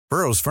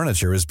Burrow's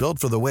furniture is built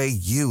for the way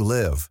you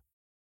live.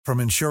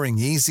 From ensuring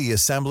easy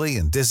assembly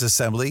and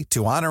disassembly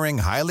to honoring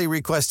highly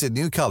requested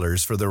new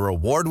colors for their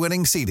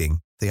award-winning seating,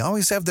 they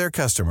always have their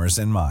customers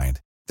in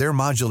mind. Their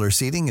modular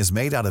seating is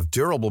made out of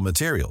durable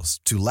materials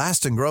to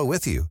last and grow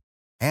with you.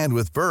 And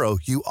with Burrow,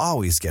 you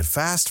always get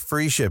fast,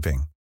 free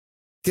shipping.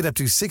 Get up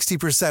to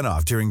 60%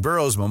 off during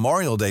Burrow's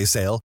Memorial Day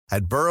sale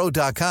at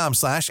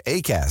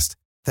burrow.com/ACAST.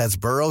 That's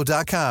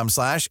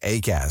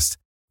burrow.com/ACAST.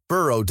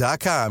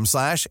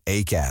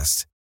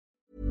 burrow.com/ACAST.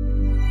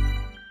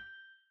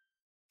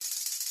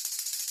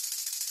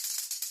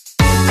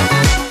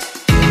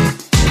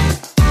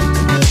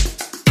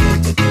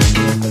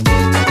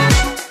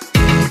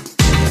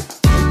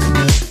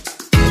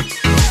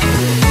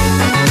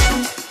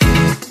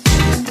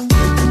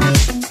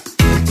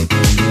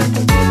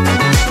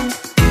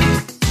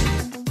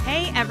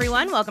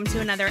 Welcome to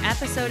another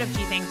episode of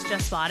She Thinks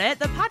Just Bought It,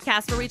 the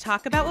podcast where we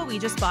talk about what we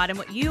just bought and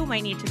what you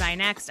might need to buy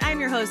next. I'm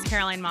your host,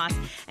 Caroline Moss,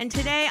 and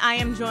today I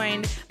am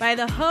joined by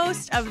the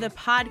host of the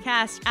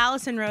podcast,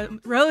 Allison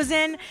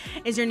Rosen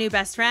is your new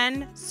best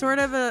friend. Sort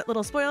of a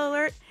little spoiler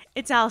alert.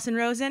 It's Allison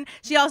Rosen.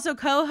 She also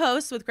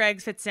co-hosts with Greg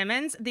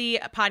Fitzsimmons the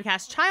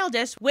podcast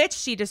Childish, which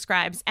she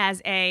describes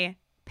as a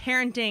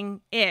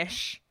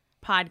parenting-ish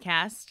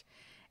podcast.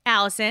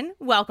 Allison,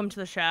 welcome to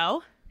the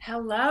show.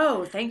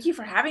 Hello. Thank you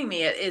for having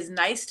me. It is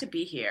nice to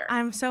be here.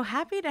 I'm so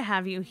happy to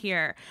have you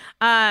here.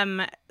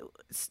 Like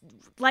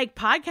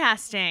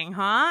podcasting,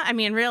 huh? I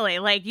mean, really,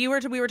 like we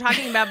were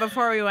talking about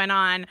before we went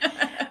on,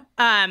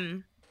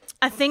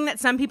 a thing that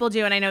some people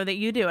do, and I know that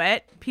you do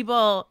it.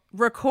 People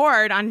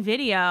record on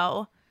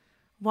video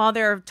while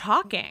they're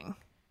talking.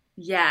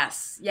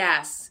 Yes.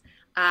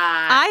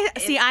 I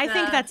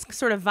think that's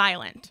sort of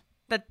violent.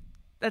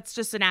 That's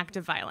just an act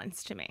of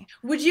violence to me.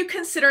 Would you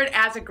consider it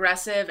as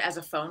aggressive as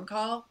a phone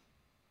call?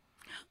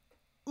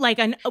 Like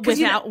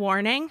without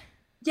warning?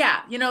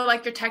 Yeah.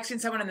 Like you're texting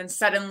someone and then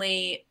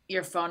suddenly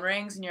your phone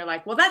rings and you're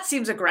like, well, that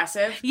seems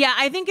aggressive. Yeah,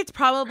 I think it's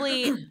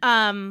probably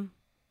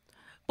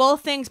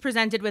both things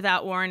presented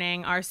without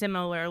warning are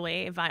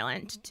similarly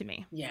violent to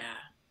me. Yeah.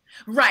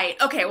 Right.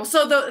 Okay. Well,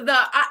 so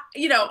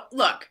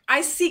look,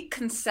 I seek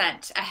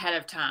consent ahead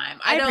of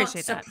time. I don't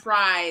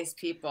surprise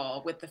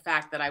people with the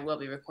fact that I will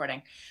be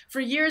recording.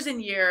 For years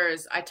and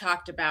years, I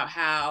talked about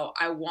how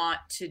I want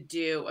to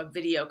do a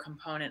video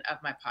component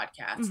of my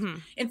podcast. Mm-hmm.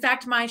 In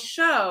fact, my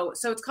show,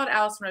 so it's called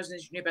Allison Rosen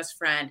is Your New Best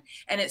Friend.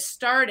 And it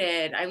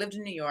started, I lived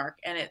in New York,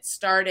 and it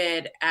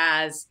started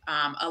as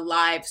a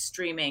live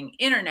streaming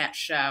internet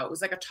show. It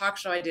was like a talk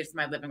show I did from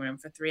my living room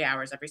for 3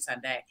 hours every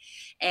Sunday.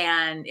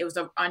 And it was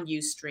on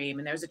Ustream.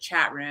 And there was a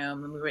chat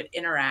room and we would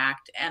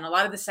interact. And a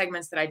lot of the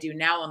segments that I do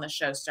now on the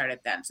show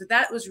started then. So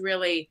that was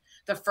really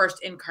the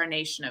first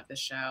incarnation of the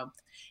show.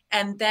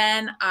 And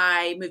then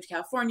I moved to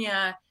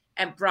California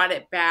and brought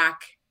it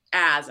back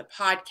as a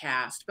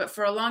podcast. But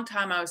for a long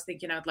time, I was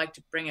thinking I would like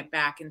to bring it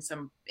back I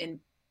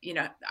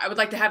would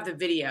like to have the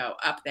video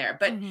up there.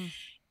 But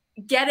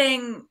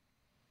getting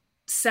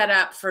set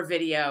up for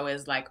video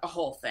is like a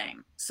whole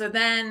thing. So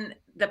then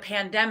the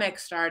pandemic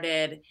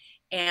started.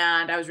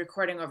 And I was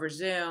recording over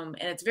Zoom,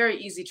 and it's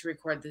very easy to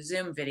record the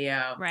Zoom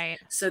video. Right.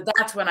 So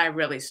that's when I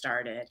really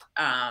started.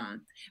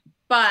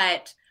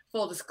 But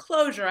full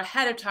disclosure,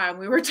 ahead of time,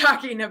 we were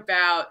talking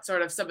about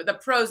sort of some of the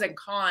pros and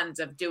cons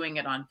of doing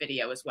it on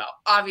video as well.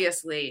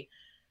 Obviously,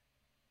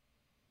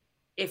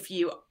 if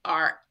you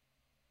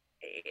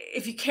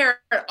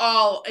care at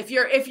all, if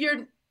you're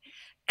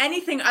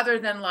anything other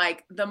than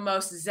like the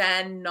most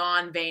zen,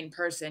 non-vain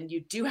person, you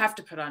do have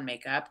to put on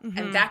makeup,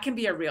 and that can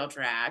be a real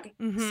drag.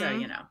 So,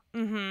 Yeah.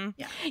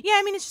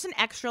 I mean, it's just an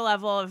extra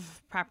level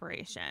of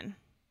preparation.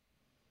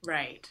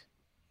 Right.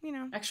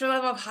 Extra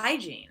level of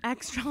hygiene.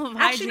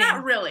 Actually,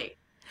 not really.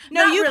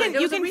 No,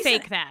 you can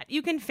fake that.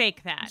 You can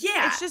fake that.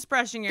 Yeah. It's just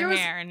brushing your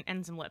hair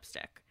and some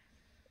lipstick.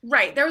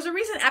 Right. There was a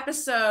recent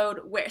episode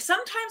where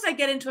sometimes I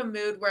get into a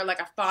mood where like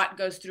a thought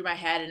goes through my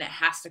head and it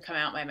has to come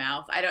out my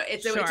mouth.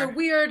 It's a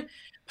weird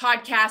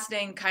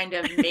podcasting kind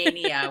of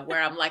mania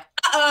where I'm like,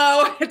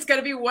 it's going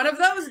to be one of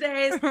those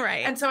days.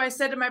 Right. And so I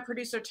said to my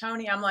producer,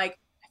 Tony, I'm like,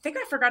 I think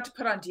I forgot to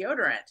put on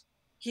deodorant.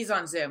 He's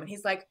on Zoom. And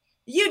he's like,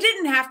 you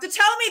didn't have to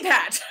tell me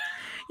that.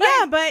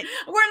 Yeah, but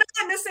we're not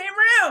in the same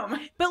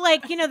room. But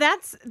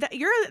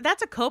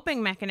that's a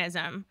coping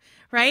mechanism,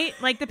 right?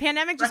 Like the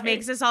pandemic just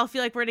makes us all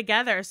feel like we're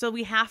together. So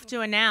we have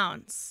to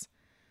announce.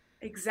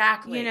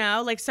 Exactly.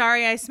 Like,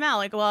 sorry, I smell.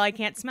 Like, well, I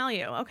can't smell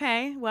you.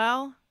 Okay,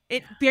 well.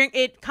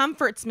 It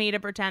comforts me to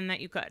pretend that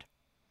you could.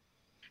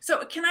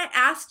 So can I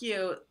ask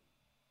you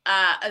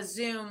a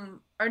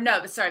Zoom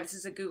this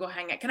is a Google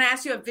Hangout. Can I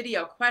ask you a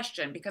video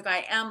question? Because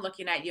I am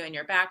looking at you and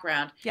your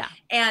background. Yeah.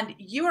 And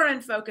you are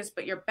in focus,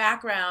 but your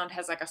background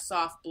has like a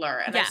soft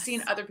blur. And I've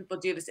seen other people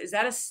do this. Is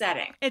that a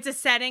setting? It's a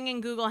setting in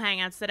Google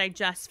Hangouts that I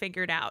just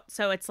figured out.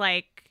 So it's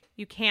like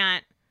you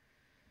can't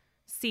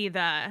see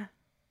the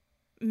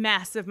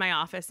mess of my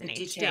office in HD.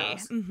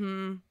 Details.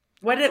 Mm-hmm.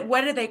 What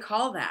do they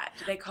call that?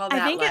 Do they call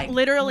that it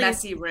literally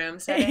messy room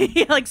setting?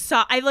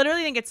 I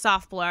literally think it's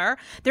soft blur.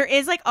 There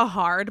is like a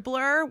hard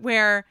blur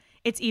where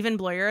it's even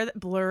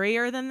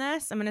blurrier than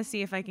this. I'm going to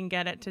see if I can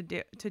get it to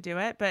do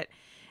it, but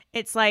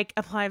it's like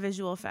apply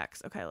visual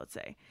effects. Okay, let's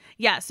see.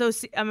 Yeah, so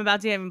I'm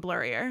about to get even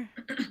blurrier.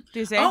 Do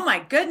you see? Oh my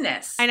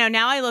goodness. I know.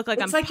 Now I look like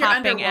it's I'm like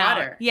popping you're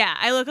underwater. out. Yeah,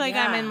 I look like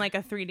I'm in like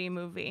a 3D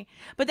movie.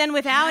 But then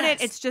without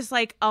it, it's just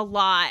like a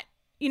lot.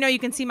 You know, you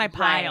can see my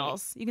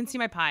piles. Right. You can see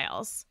my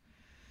piles.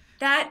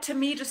 That to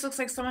me just looks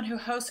like someone who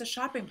hosts a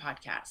shopping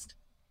podcast.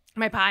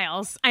 My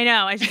piles. I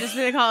know. I should just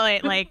really call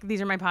it like, these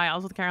are my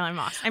piles with Caroline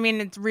Moss. I mean,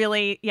 it's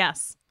really,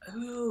 yes.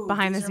 Ooh,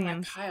 behind the these are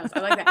scenes. My piles. I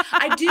like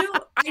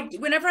that.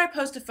 Whenever I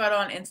post a photo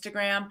on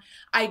Instagram,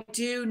 I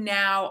do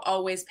now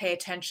always pay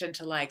attention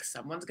to like,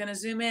 someone's going to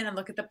zoom in and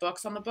look at the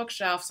books on the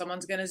bookshelf.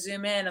 Someone's going to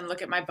zoom in and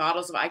look at my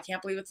bottles of, I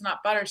can't believe it's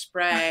not butter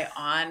spray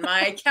on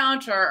my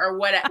counter or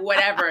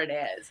whatever it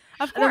is.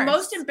 Of course. The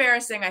most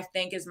embarrassing, I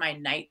think, is my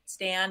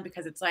nightstand,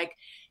 because it's like,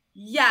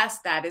 yes,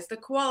 that is the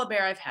koala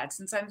bear I've had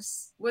since I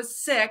was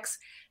 6.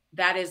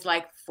 That is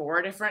like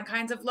 4 different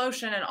kinds of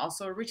lotion and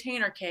also a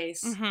retainer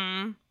case.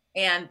 Mm-hmm.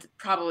 And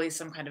probably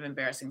some kind of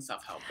embarrassing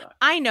self-help book.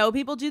 I know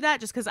people do that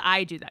just because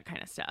I do that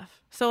kind of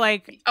stuff. So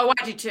like, oh,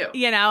 I do too.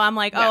 You know, I'm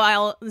like,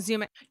 I'll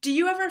zoom it. Do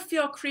you ever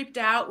feel creeped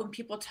out when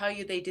people tell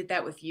you they did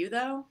that with you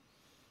though?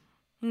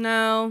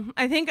 No,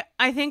 I think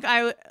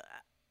I'm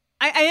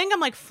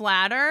like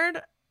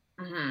flattered.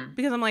 Mm-hmm.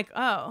 Because I'm like,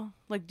 oh,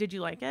 like, did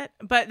you like it?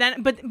 But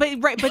then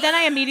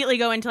I immediately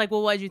go into like,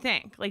 well, what did you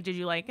think? Like, did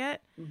you like it?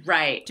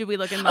 Right. Did we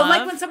look in love? Oh,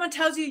 like when someone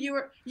tells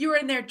you you were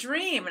in their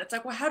dream, and it's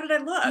like, well, how did I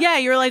look? Yeah,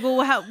 you're like,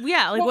 well, how?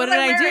 Yeah, like, what did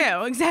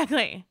I do?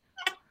 Exactly.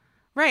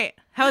 Right.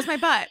 How was my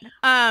butt?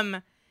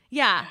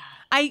 Yeah.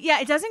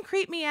 It doesn't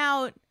creep me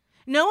out.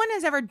 No one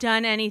has ever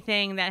done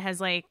anything that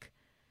has like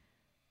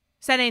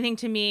said anything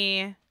to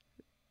me,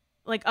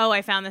 like, oh,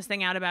 I found this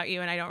thing out about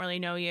you, and I don't really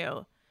know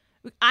you.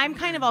 I'm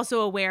kind of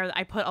also aware that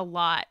I put a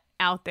lot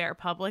out there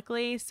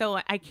publicly, so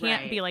I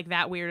can't be like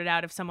that weirded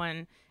out if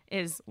someone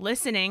is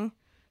listening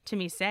to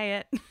me say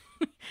it.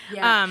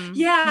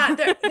 Yeah.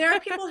 There are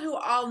people who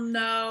I'll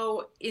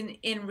know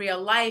in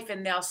real life,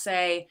 and they'll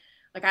say,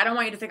 like, I don't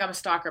want you to think I'm a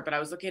stalker, but I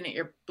was looking at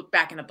your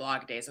back in the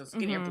blog days. I was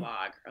looking at your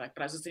blog, or like,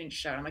 but I was listening to your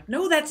show. And I'm like,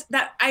 no,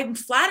 that I'm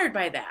flattered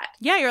by that.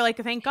 Yeah, you're like,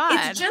 thank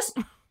God. It's just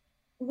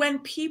when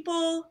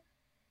people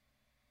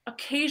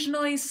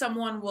occasionally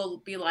someone will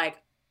be like,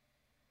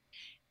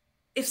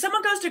 if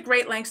someone goes to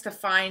great lengths to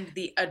find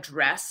the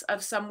address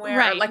of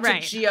somewhere, or like to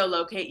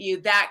geolocate you,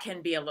 that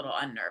can be a little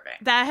unnerving.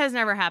 That has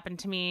never happened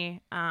to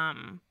me.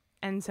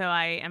 And so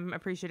I am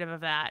appreciative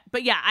of that.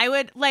 But yeah, I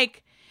would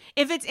like,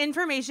 if it's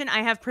information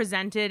I have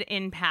presented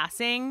in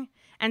passing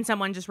and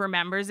someone just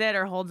remembers it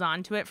or holds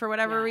on to it for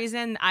whatever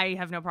reason, I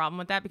have no problem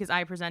with that because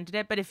I presented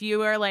it. But if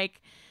you are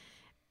like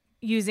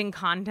using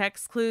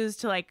context clues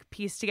to like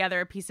piece together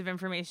a piece of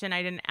information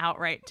I didn't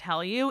outright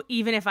tell you,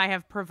 even if I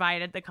have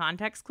provided the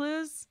context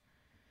clues,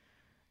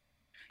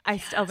 I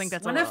still think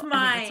that's a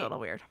little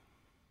weird.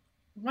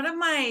 One of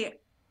my,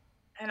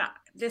 and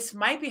this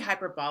might be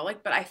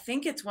hyperbolic, but I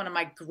think it's one of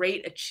my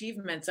great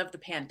achievements of the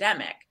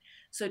pandemic.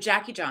 So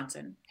Jackie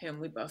Johnson, whom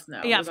we both know,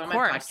 was on my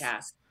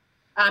podcast.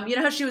 You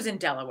know how she was in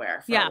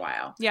Delaware for a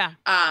while? Yeah.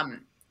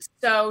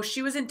 So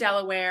she was in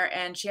Delaware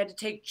and she had to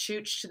take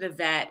Chooch to the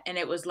vet, and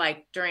it was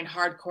like during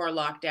hardcore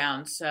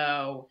lockdown.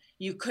 So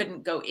you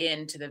couldn't go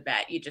into the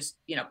vet. You just,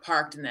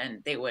 parked, and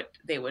then they would,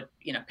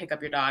 pick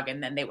up your dog,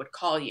 and then they would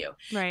call you.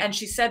 Right. And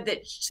she said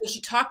that she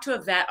talked to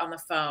a vet on the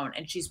phone,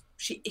 and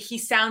he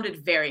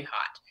sounded very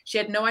hot. She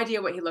had no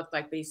idea what he looked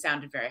like, but he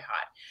sounded very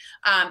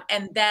hot.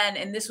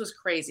 And this was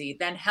crazy.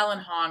 Then Helen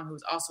Hong,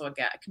 who's also a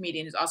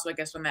comedian, who's also a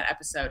guest on that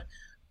episode,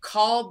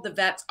 called the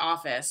vet's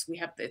office.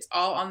 It's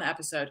all on the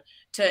episode,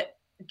 to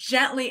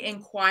gently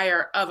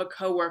inquire of a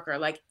coworker,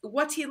 like,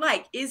 what's he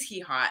like? Is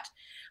he hot?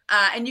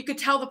 And you could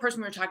tell the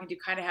person we were talking to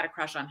kind of had a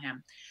crush on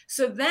him.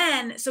 So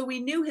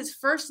we knew his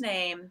first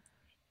name,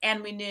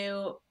 and we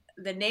knew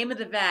the name of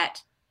the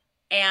vet,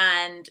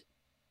 and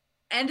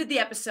ended the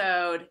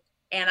episode.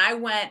 And I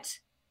went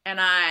and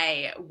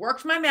I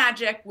worked my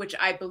magic, which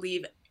I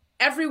believe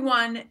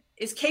everyone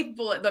is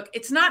capable of. Look,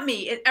 it's not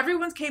me.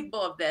 Everyone's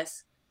capable of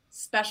this,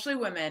 especially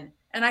women.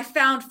 And I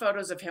found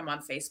photos of him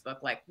on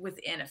Facebook, like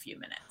within a few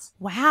minutes.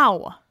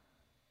 Wow.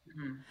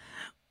 Mm-hmm.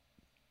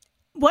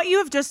 What you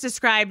have just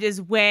described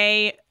is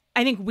way,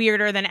 I think,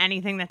 weirder than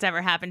anything that's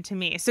ever happened to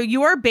me. So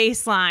your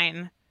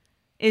baseline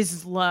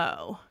is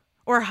low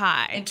or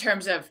high. In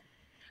terms of,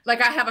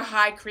 like, I have a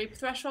high creep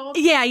threshold?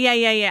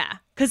 Yeah.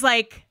 Because,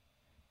 like,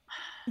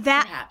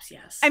 that. Perhaps,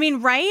 yes. I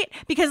mean, right?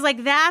 Because, like,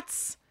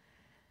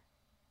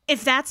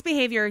 if that's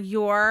behavior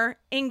you're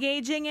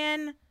engaging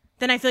in,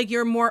 then I feel like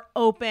you're more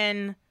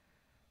open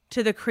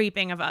to the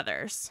creeping of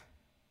others.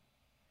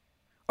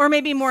 Or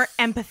maybe more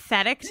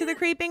empathetic to the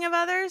creeping of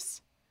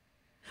others.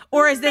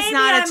 Or is this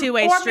not a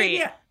two-way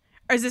street?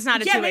 Or is this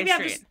not a two-way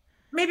street?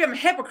 Maybe I'm a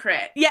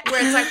hypocrite. Yeah.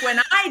 Where it's like, when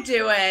I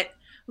do it,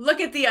 look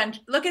at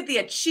the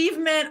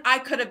achievement. I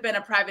could have been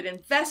a private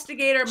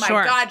investigator. My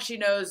God, she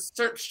knows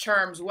search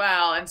terms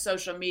well and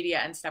social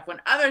media and stuff.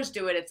 When others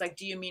do it, it's like,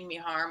 do you mean me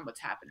harm?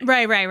 What's happening?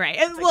 Right.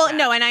 Well,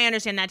 no, and I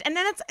understand that. And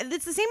then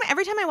it's the same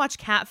every time I watch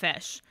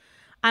Catfish.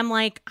 I'm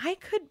like, I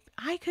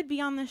could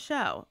be on this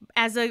show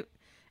as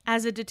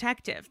a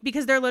detective,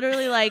 because they're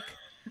literally like,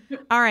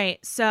 all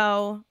right,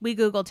 so we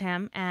Googled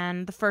him,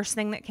 and the first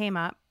thing that came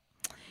up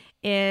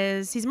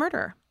is he's a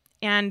murderer,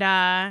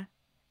 and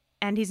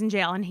he's in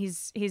jail, and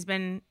he's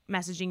been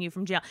messaging you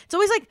from jail. It's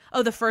always like,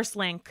 oh, the first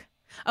link.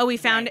 Oh, we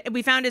found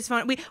his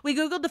phone. We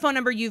Googled the phone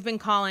number you've been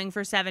calling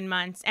for 7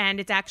 months, and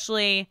it's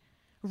actually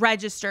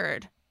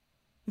registered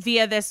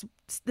via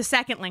the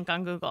second link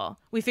on Google.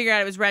 We figured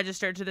out it was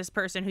registered to this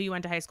person who you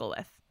went to high school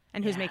with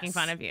and who's making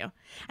fun of you.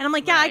 And I'm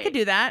like, yeah, I could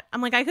do that.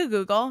 I'm like, I could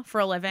Google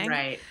for a living.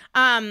 Right.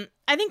 I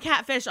think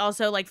Catfish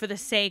also, like, for the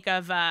sake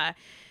of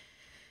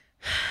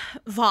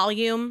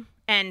volume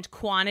and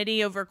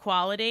quantity over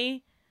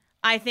quality,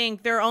 I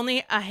think there are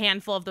only a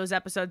handful of those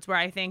episodes where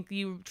I think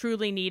you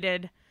truly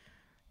needed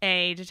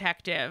a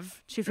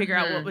detective to figure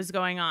out what was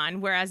going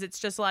on, whereas it's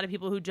just a lot of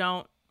people who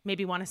don't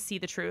maybe want to see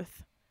the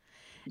truth.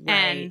 Right.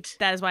 And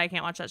that is why I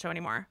can't watch that show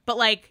anymore. But,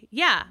 like,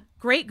 yeah,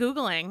 great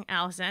Googling,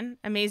 Allison.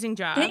 Amazing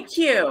job. Thank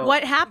you.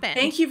 What happened?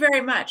 Thank you very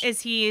much.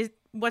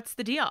 What's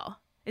the deal?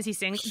 Is he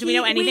single? Do we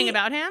know anything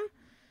about him?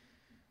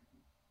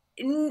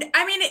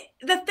 I mean,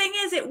 the thing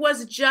is, it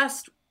was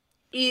just,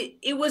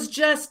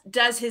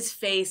 does his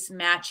face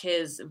match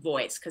his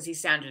voice? Because he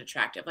sounded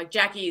attractive. Like,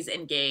 Jackie's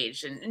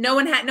engaged, and no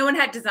one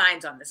had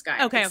designs on this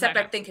guy. Okay, except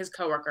okay. I think his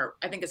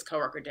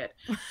coworker did.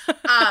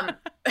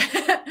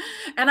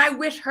 And I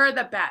wish her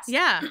the best.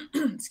 Yeah.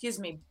 Excuse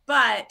me.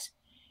 But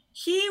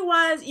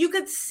you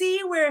could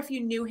see where if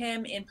you knew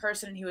him in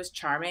person and he was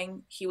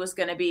charming, he was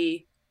going to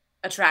be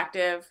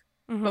attractive.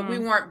 Mm-hmm. But we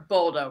weren't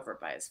bowled over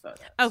by his photos.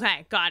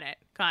 Okay, got it.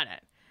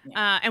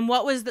 Yeah. And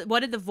what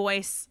did the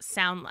voice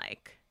sound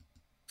like?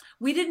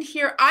 I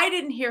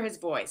didn't hear his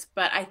voice,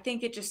 but I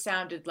think it just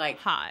sounded like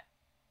hot.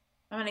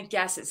 I'm going to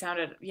guess it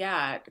sounded,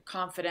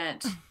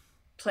 confident,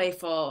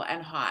 playful,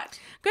 and hot.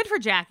 Good for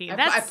Jackie.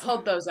 I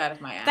pulled those out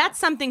of my ass. That's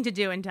something to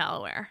do in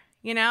Delaware.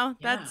 You know,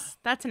 yeah.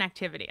 That's an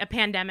activity, a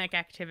pandemic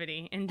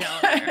activity in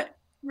Delaware.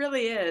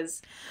 Really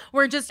is.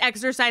 We're just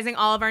exercising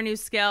all of our new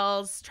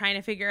skills, trying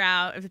to figure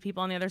out if the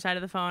people on the other side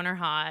of the phone are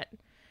hot,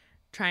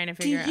 trying to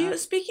figure out.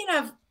 Speaking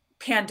of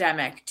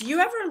pandemic, do you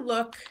ever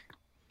look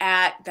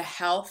at the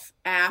health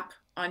app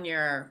on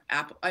your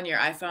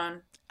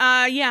iPhone?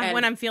 Yeah, and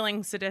when I'm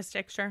feeling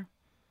sadistic, sure.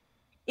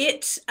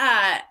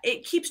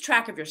 It keeps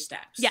track of your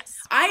steps. Yes.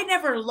 I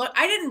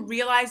didn't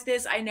realize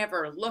this. I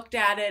never looked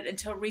at it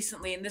until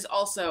recently, and this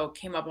also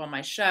came up on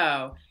my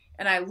show.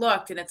 And I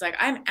looked, and it's like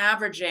I'm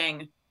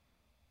averaging,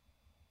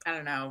 I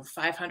don't know,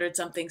 500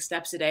 something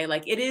steps a day.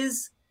 Like, it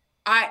is.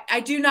 I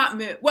do not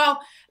move.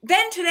 Well,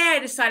 then today I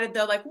decided,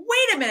 though, like,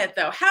 wait a minute,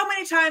 though. How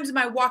many times am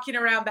I walking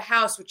around the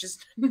house, which is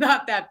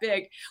not that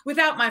big,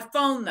 without my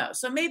phone, though?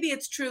 So maybe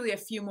it's truly a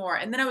few more.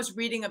 And then I was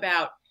reading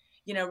about,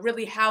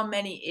 really how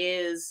many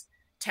is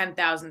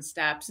 10,000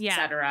 steps, et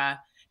cetera.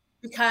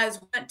 Because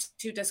I went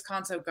to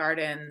Descanso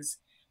Gardens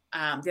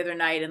the other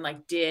night and, like,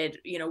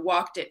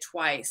 walked it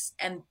twice.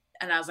 And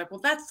I was like,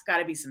 well, that's got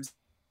to be some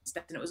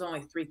steps. And it was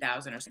only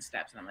 3,000 or some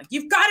steps. And I'm like,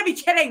 you've got to be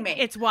kidding me.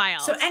 It's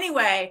wild. So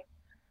anyway,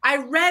 I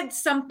read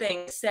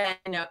something that said,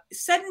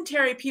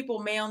 sedentary people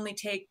may only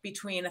take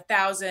between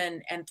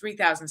 1,000 and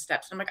 3,000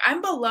 steps. I'm like,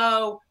 I'm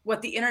below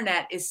what the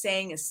internet is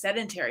saying is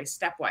sedentary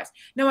stepwise.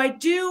 Now, I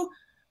do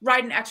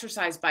ride an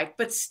exercise bike,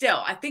 but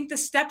still, I think the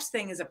steps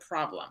thing is a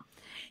problem.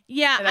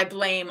 Yeah. That I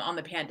blame on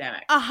the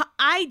pandemic.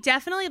 I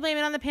definitely blame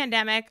it on the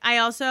pandemic. I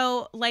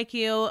also, like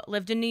you,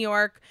 lived in New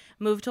York,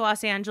 moved to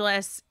Los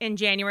Angeles in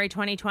January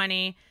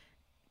 2020.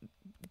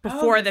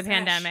 Before the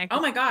pandemic.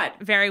 Oh my God.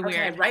 Very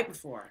weird. Okay, right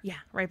before. Yeah,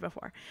 right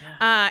before.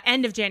 Yeah.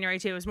 End of January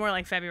too. It was more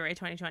like February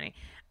 2020.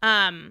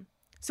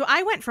 So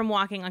I went from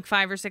walking like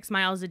 5 or 6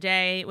 miles a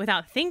day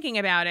without thinking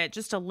about it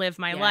just to live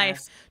my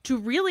life to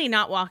really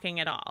not walking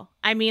at all.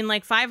 I mean,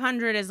 like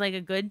 500 is like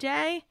a good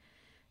day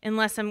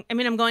unless I'm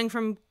going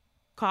from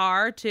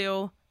car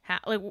to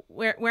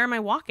where am I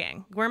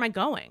walking? Where am I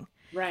going?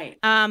 Right.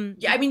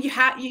 Yeah. I mean,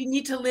 you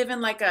need to live in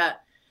like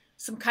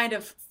some kind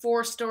of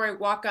 4-story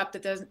walk up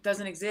that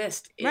doesn't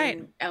exist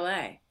in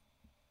LA.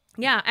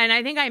 Yeah. And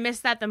I think I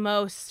missed that the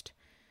most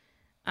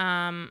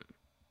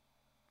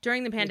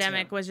during the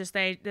pandemic was just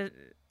the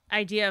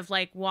idea of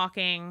like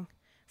walking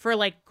for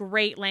like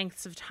great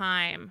lengths of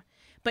time,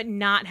 but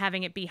not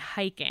having it be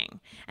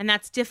hiking. And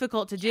that's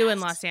difficult to do in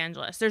Los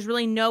Angeles. There's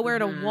really nowhere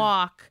to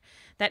walk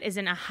that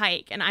isn't a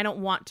hike. And I don't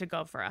want to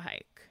go for a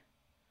hike.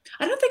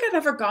 I don't think I've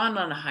ever gone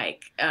on a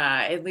hike,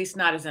 at least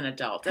not as an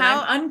adult. And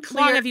How I'm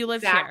unclear long have you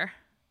lived here?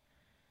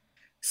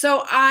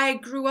 So I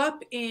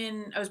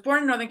was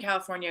born in Northern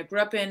California, grew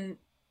up in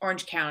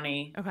Orange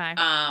County. Okay.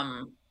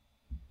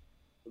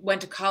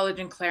 Went to college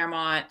in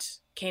Claremont,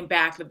 came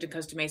back, lived in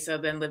Costa Mesa,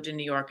 then lived in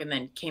New York, and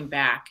then came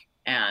back.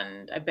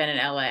 And I've been in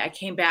LA. I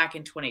came back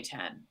in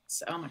 2010.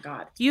 So, oh my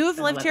God. You've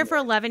lived here for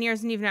 11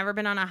 years and you've never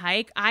been on a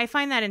hike? I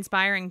find that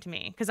inspiring to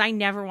me because I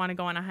never want to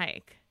go on a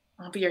hike.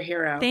 I'll be your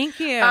hero. Thank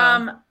you.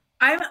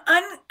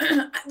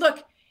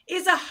 Look,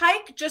 is a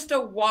hike just a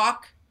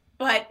walk,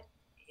 but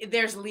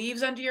there's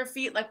leaves under your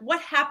feet? Like,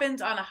 what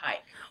happens on a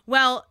hike?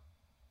 Well,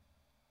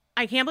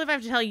 I can't believe I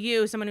have to tell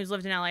you, someone who's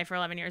lived in LA for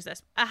 11 years,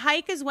 this. A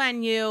hike is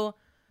when you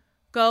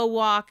go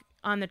walk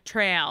on the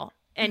trail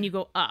and you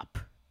go up.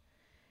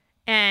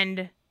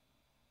 And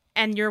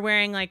you're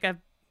wearing like a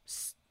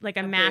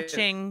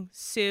matching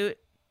suit,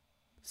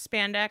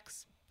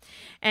 spandex,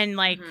 and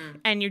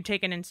and you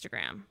take an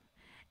Instagram.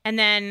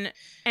 And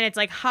it's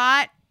like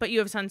hot, but you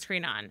have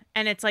sunscreen on.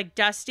 And it's like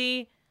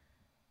dusty,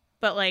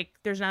 but like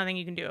there's nothing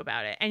you can do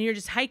about it. And you're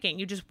just hiking.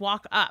 You just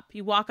walk up.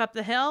 You walk up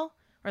the hill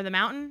or the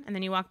mountain, and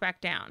then you walk back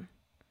down.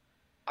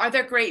 Are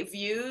there great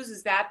views?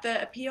 Is that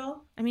the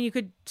appeal? I mean, you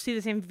could see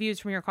the same views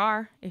from your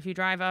car if you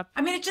drive up.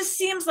 I mean, it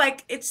seems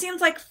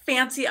like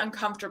fancy,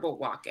 uncomfortable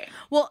walking.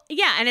 Well,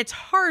 yeah, and it's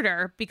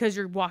harder because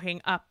you're walking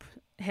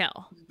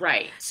uphill.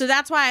 Right. So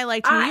that's why I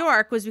liked New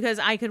York, was because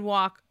I could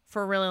walk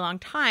for a really long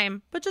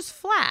time, but just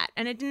flat,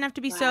 and it didn't have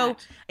to be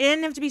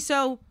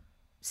so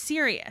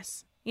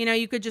serious. You know,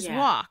 you could just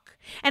walk.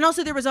 And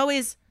also you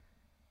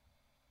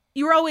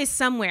were always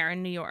somewhere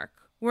in New York.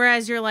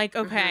 Whereas you're like,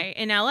 okay,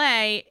 in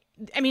LA,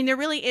 I mean, there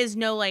really is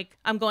no like,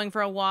 I'm going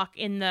for a walk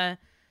in the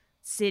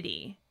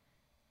city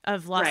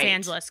of Los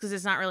Angeles, because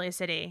it's not really a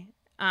city.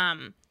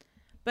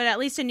 But at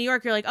least in New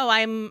York, you're like, now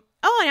I'm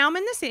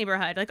in this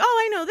neighborhood. Like,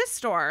 I know this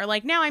store.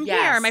 Like, now I'm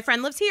here. My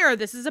friend lives here.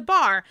 This is a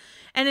bar.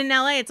 And in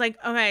LA, it's like,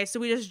 okay, so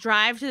we just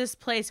drive to this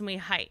place and we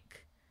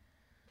hike.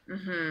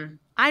 Mm-hmm.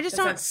 I just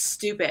that sounds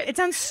stupid. It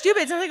sounds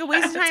stupid. It sounds like a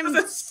waste of time.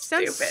 It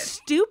sounds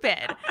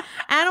stupid. And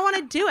I don't want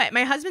to do it.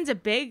 My husband's a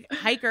big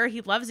hiker. He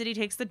loves it. He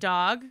takes the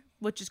dog,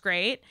 which is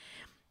great.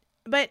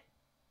 But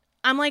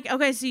I'm like,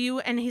 okay, so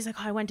and he's like,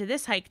 I went to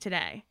this hike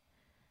today.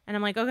 And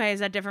I'm like, okay, is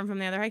that different from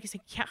the other hike? He's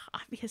like, yeah,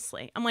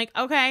 obviously. I'm like,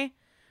 okay,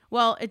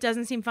 well, it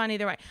doesn't seem fun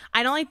either way.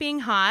 I don't like being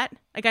hot.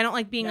 Like, I don't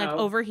like being like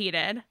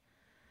overheated.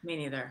 Me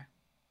neither.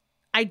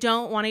 I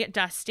don't want to get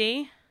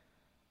dusty.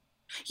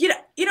 You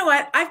know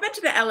what? I've been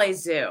to the LA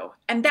Zoo,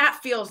 and that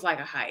feels like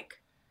a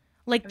hike.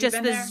 Like have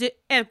just the zoo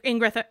in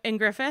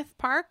Griffith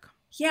Park?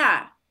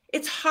 Yeah.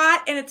 It's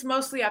hot and it's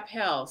mostly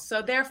uphill.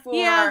 So therefore,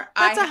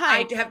 that's a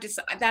hike.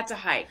 That's a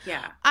hike,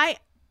 yeah.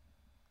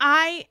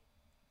 I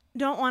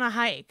don't want to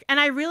hike. And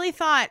I really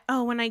thought,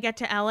 when I get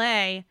to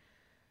LA,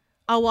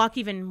 I'll walk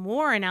even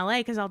more in LA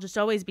because I'll just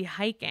always be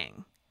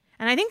hiking.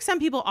 And I think some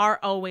people are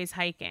always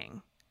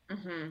hiking.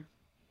 Mm-hmm.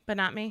 But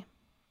not me.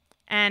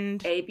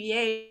 And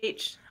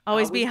ABH.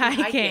 Always be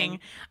hiking.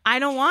 I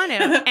don't want to.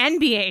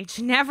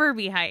 NBH, never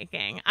be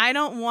hiking. I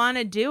don't want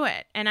to do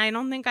it. And I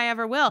don't think I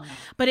ever will.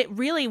 But it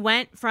really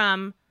went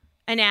from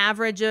an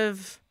average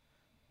of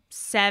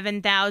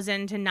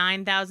 7,000 to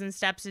 9,000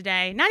 steps a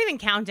day. Not even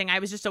counting. I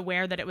was just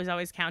aware that it was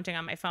always counting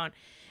on my phone.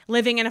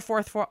 Living in a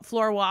fourth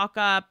floor walk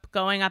up,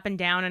 going up and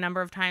down a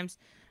number of times,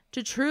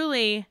 to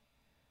truly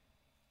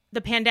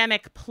the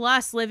pandemic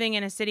plus living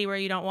in a city where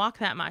you don't walk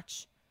that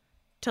much,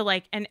 to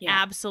like an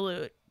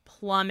absolute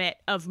plummet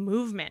of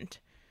movement.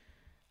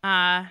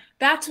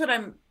 That's what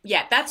I'm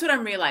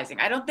realizing.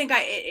 I don't think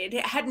I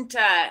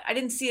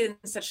didn't see it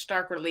in such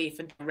stark relief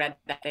until I read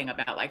that thing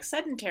about like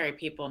sedentary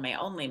people may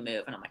only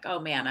move. And I'm like, oh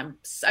man, I'm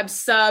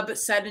sub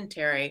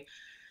sedentary.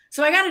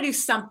 So I got to do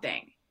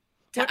something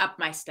to up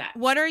my steps.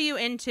 What are you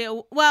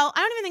into? Well, I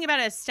don't even think about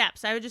it as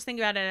steps. I would just think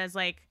about it as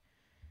like,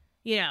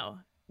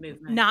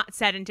 movement. Not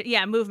sedentary.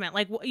 Yeah. Movement.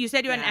 Like you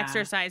said, you had an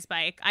exercise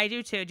bike. I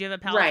do too. Do you have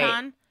a Peloton?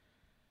 Right.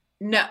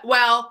 No.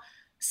 Well,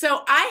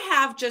 so I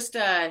have just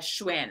a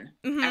Schwinn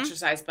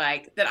exercise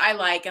bike that I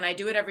like, and I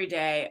do it every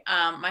day.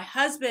 My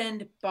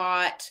husband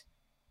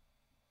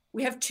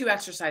we have 2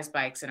 exercise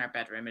bikes in our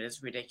bedroom. It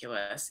is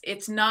ridiculous.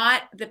 It's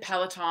not the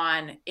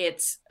Peloton.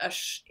 It's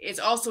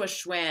also a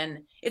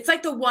Schwinn. It's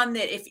like the one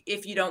that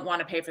if you don't want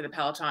to pay for the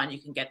Peloton,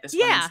 you can get this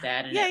one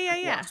instead. And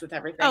it works with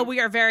everything. Oh, we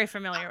are very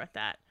familiar with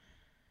that.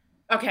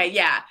 Okay.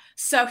 Yeah.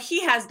 So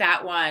he has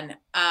that one,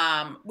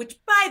 which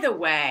by the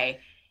way,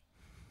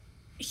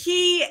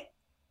 he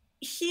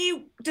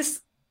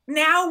just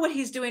now what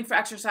he's doing for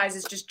exercise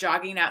is just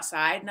jogging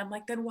outside. And I'm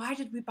like, then why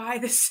did we buy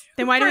this?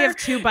 Then why do we have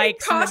 2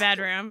 bikes in the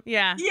bedroom?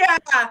 Yeah. Yeah.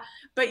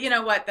 But you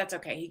know what? That's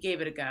okay. He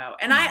gave it a go.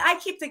 And I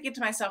keep thinking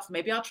to myself,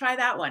 maybe I'll try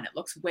that one. It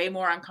looks way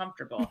more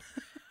uncomfortable.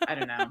 I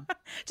don't know.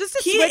 Just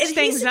to switch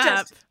things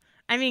up.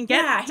 I mean,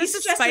 just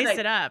to spice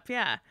it up.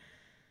 Yeah.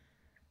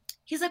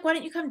 He's like, why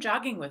don't you come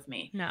jogging with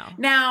me? No.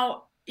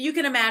 Now, you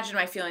can imagine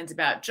my feelings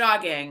about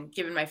jogging,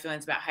 given my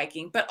feelings about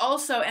hiking, but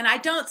also, and I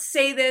don't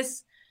say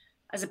this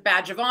as a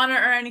badge of honor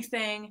or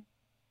anything,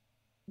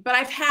 but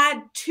I've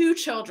had 2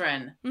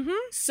 children. Mm-hmm.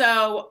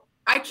 So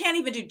I can't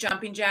even do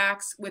jumping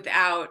jacks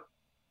without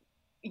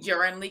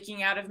urine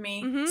leaking out of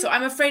me. Mm-hmm. So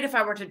I'm afraid if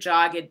I were to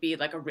jog, it'd be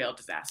like a real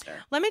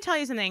disaster. Let me tell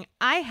you something.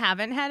 I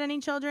haven't had any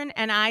children,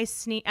 and I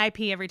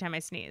pee every time I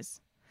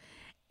sneeze.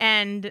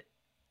 And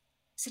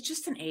is it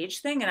just an age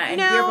thing? And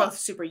we're both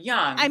super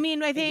young. I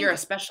mean, I think you're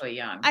especially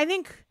young. I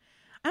think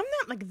I'm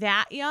not like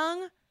that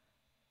young.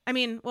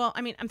 I'm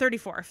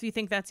 34, if you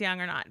think that's young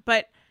or not.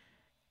 But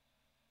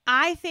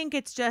I think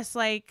it's just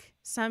like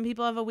some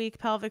people have a weak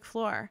pelvic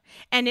floor.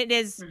 And it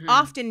is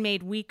often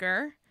made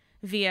weaker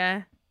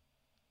via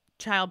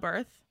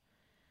childbirth.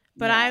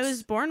 But yes. I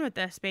was born with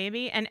this,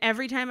 baby. And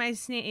every time I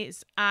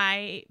sneeze,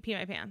 I pee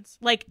my pants.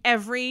 Like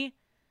every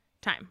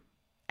time.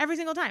 Every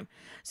single time.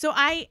 So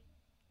I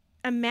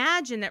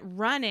imagine that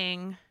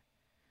running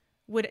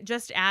would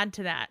just add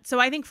to that. So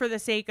I think for the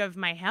sake of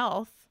my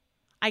health,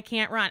 I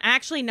can't run. I'm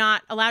actually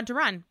not allowed to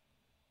run.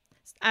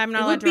 I'm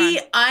not allowed to run.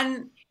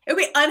 It would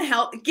be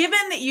unhealthy. Given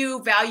that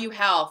you value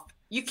health,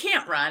 you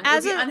can't run. It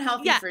would be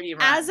unhealthy for you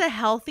to run. As a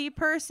healthy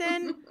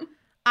person,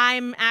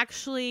 I'm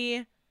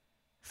actually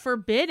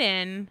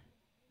forbidden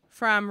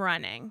from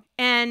running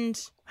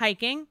and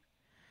hiking.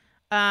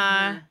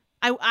 I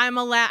am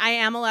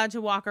allowed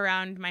to walk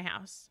around my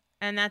house,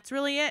 and that's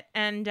really it.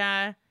 And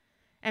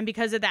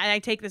because of that, I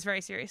take this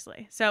very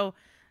seriously. So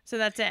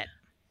that's it.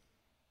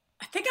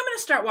 I think I'm going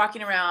to start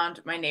walking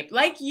around my neighborhood.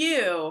 Like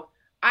you,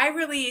 I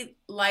really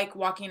like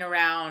walking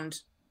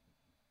around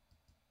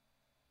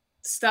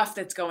stuff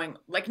that's going,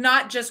 like,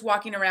 not just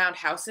walking around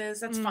houses.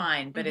 That's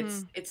fine, but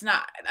it's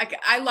not like,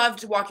 I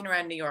loved walking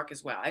around New York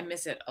as well. I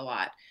miss it a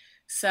lot.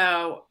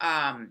 So,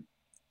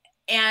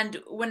 and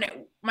when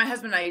my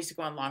husband and I used to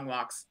go on long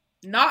walks,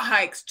 not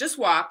hikes, just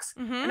walks.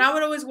 And I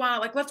would always want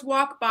to, like, let's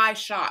walk by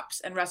shops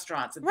and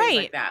restaurants and things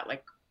like that,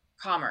 like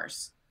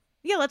Commerce.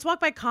 Yeah, let's walk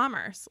by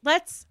Commerce.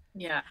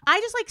 Yeah. I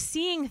just like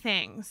seeing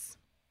things.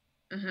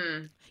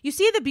 You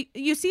see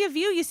a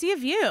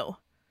view.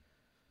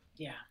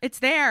 Yeah. It's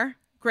there.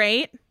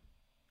 Great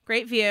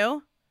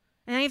view.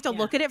 And then you have to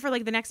look at it for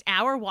like the next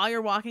hour while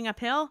you're walking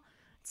uphill.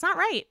 It's not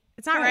right.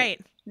 It's not right.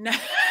 No.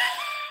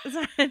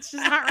 It's just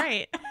not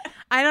right.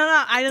 I don't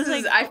know.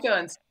 I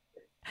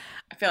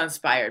feel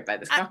inspired by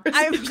this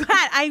conversation. I'm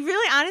glad. I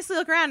really honestly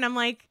look around and I'm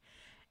like,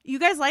 you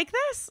guys like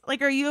this?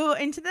 Like, are you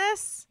into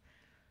this?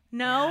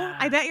 No, yeah.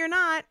 I bet you're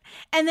not.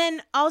 And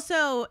then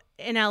also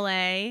in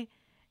LA,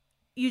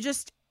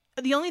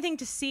 the only thing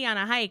to see on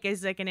a hike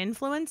is like an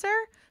influencer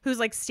who's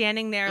like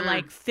standing there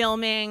like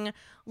filming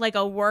like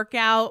a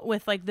workout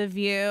with like the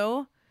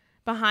view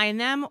behind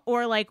them,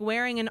 or like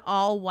wearing an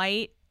all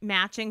white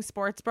matching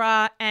sports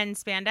bra and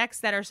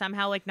spandex that are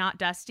somehow like not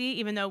dusty,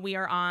 even though we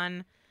are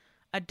on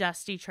a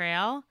dusty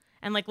trail,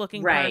 and like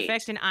looking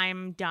perfect, and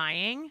I'm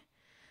dying.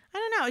 I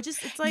don't know.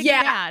 It's like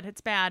bad.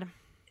 It's bad.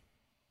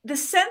 The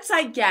sense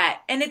I get,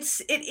 and it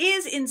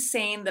is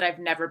insane that I've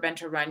never been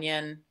to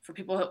Runyon. For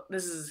people,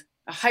 this is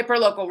a hyper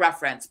local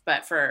reference,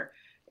 but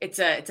it's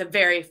a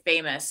very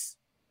famous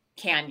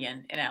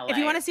canyon in LA. If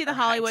you want to see the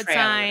Hollywood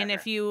sign,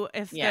 if you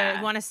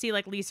want to see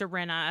like Lisa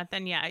Rinna,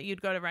 then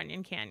you'd go to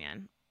Runyon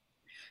Canyon.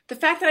 The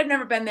fact that I've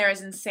never been there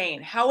is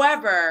insane.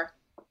 However,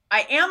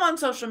 I am on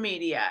social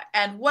media,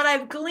 and what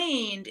I've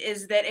gleaned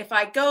is that if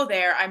I go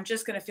there, I'm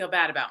just going to feel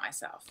bad about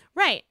myself.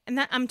 Right.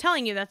 And I'm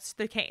telling you, that's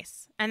the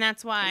case. And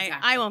that's why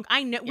I won't.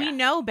 We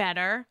know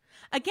better.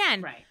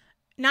 Again,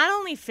 not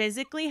only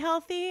physically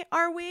healthy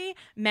are we,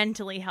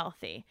 mentally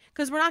healthy.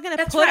 Because we're not going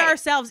to put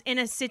ourselves in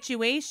a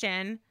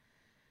situation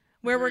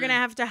where we're going to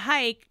have to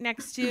hike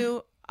next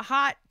to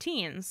hot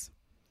teens.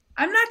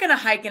 I'm not going to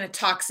hike in a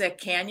toxic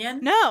canyon.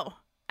 No.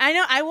 I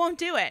know. I won't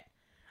do it.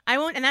 I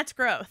won't. And that's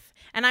growth.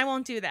 And I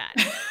won't do that.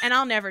 And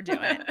I'll never do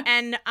it.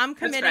 And I'm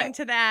committing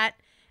to that.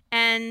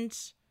 And,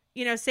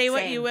 say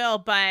what you will,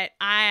 but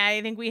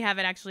I think we have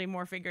it actually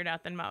more figured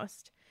out than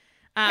most.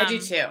 I do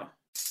too.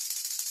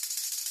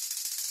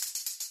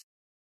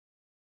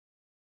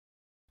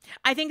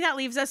 I think that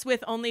leaves us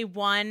with only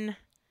one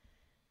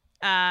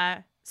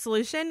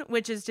solution,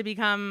 which is to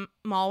become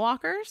mall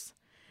walkers.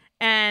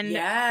 And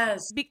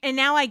yes. And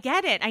now I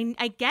get it.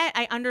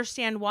 I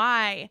understand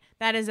why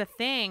that is a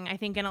thing, I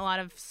think, in a lot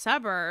of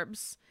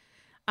suburbs.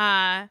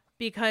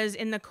 Because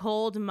in the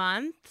cold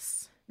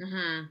months,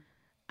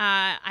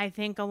 I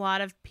think a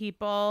lot of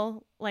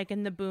people, like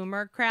in the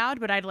boomer crowd,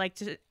 but I'd like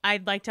to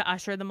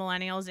usher the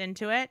millennials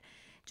into it,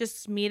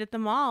 just meet at the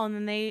mall, and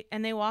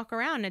then they walk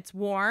around. It's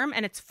warm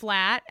and it's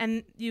flat,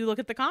 and you look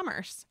at the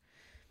Commerce.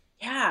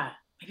 Yeah,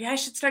 maybe I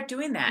should start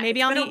doing that.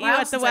 Maybe I'll meet you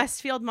at the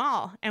Westfield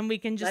Mall, and we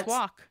can just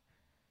walk.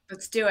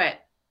 Let's do it.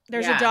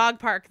 There's a dog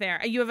park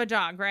there. You have a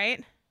dog,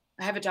 right?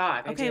 I have a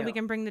dog. Okay, we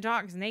can bring the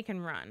dogs, and they can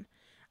run.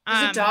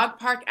 There's a dog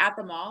park at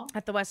the mall?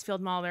 At the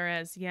Westfield Mall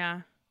there is,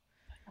 yeah.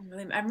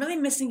 I'm really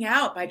missing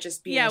out by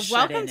just being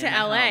welcome to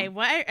LA.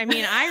 Why am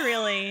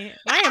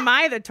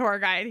I the tour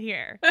guide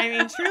here? I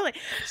mean, truly.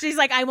 She's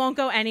like, I won't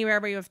go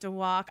anywhere where you have to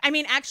walk. I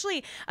mean,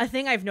 actually, a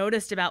thing I've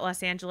noticed about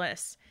Los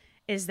Angeles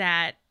is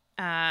that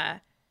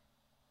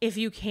if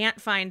you can't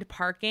find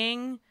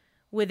parking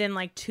within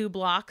like 2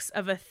 blocks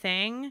of a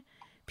thing,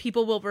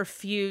 people will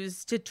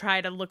refuse to try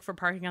to look for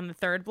parking on the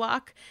 3rd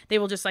block. They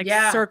will just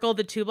circle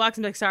the 2 blocks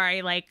and be like,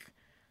 sorry, like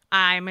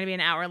I'm going to be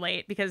an hour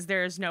late because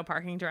there's no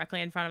parking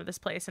directly in front of this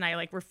place. And I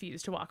like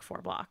refuse to walk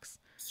 4 blocks.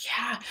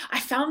 Yeah. I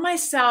found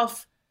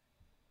myself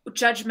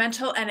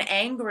judgmental and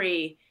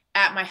angry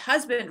at my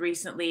husband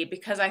recently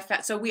because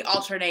so we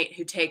alternate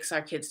who takes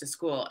our kids to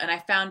school. And I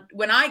found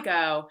when I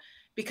go,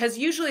 because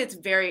usually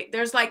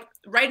there's like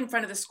right in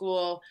front of the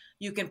school,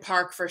 you can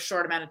park for a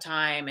short amount of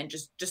time and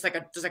just like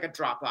a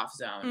drop off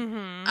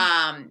zone.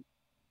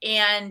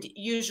 And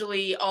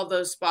usually all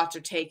those spots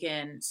are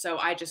taken. So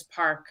I just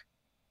park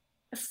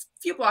a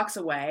few blocks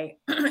away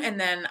and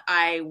then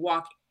I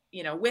walk,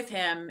 with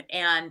him,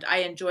 and I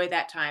enjoy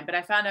that time. But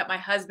I found out my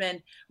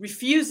husband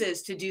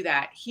refuses to do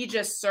that. He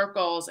just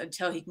circles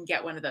until he can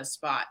get one of those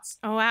spots.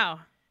 Oh,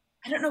 wow.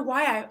 I don't know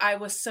why I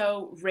was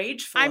so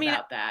rageful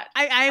about that.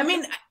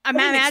 I'm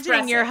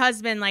imagining your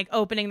husband like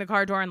opening the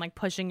car door and like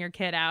pushing your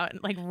kid out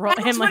and like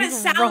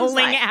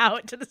rolling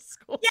out to the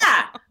school.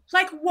 Yeah.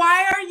 Like,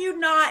 why are you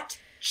not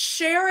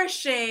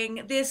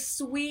cherishing this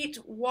sweet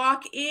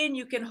walk in?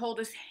 You can hold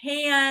his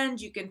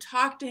hand, you can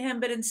talk to him,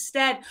 but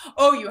instead,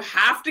 you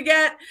have to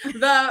get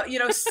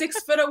the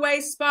 6 foot away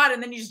spot,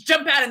 and then you just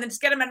jump out and then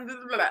just get him and blah,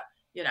 blah, blah.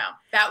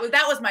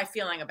 That was my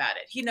feeling about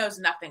it. He knows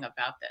nothing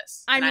about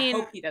this. I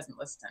hope he doesn't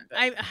listen,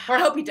 or I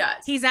hope he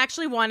does. He's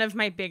actually one of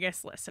my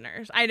biggest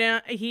listeners.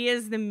 He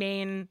is the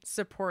main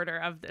supporter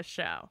of the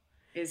show.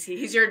 Is he?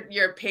 He's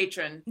your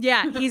patron.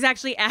 Yeah, he's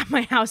actually at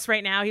my house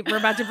right now. We're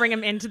about to bring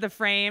him into the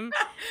frame,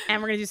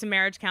 and we're going to do some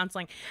marriage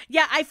counseling.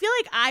 Yeah, I feel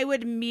like I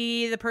would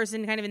be the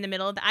person kind of in the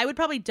middle. I would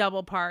probably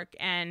double park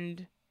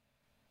and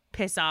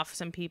piss off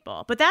some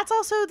people. But that's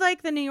also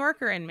like the New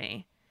Yorker in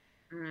me.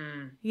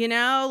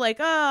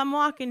 Like, I'm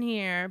walking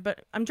here,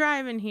 but I'm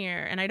driving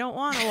here, and I don't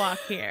want to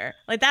walk here.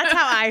 Like, that's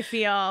how I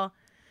feel.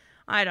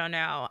 I don't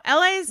know.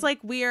 LA is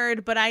like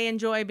weird, but I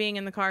enjoy being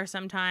in the car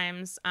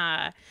sometimes.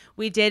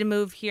 We did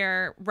move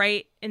here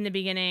right in the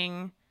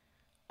beginning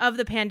of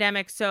the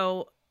pandemic,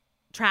 so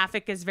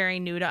traffic is very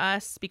new to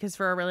us because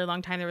for a really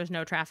long time there was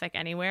no traffic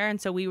anywhere.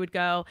 And so we would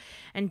go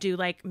and do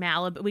like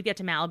Malibu. We'd get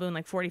to Malibu in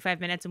like 45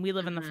 minutes, and we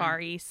live in the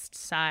far east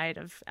side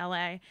of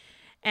LA.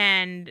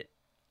 And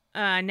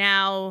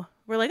now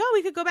we're like,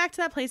 we could go back to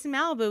that place in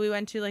Malibu we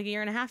went to like a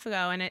year and a half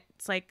ago, and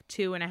it's like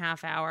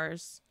 2.5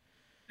 hours.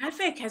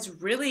 Traffic has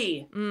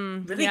really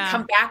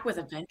come back with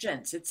a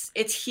vengeance.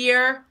 It's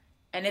here,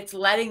 and it's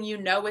letting you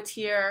know it's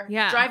here.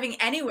 Yeah. Driving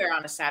anywhere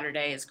on a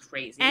Saturday is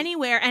crazy.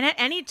 Anywhere and at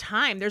any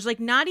time. There's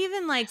like not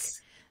even like,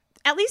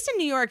 at least in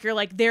New York, you're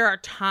like, there are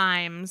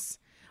times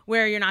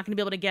where you're not going to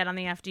be able to get on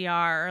the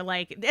FDR or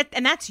like,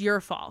 and that's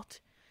your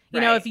fault.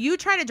 You know, if you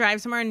try to drive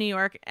somewhere in New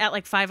York at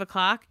like 5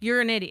 o'clock,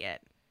 you're an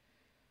idiot.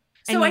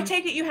 So I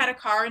take it you had a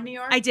car in New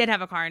York? I did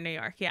have a car in New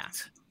York, yeah.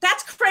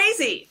 That's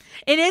crazy.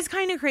 It is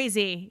kind of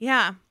crazy,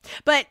 yeah.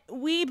 But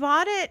we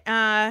bought it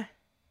as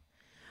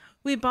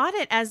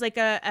like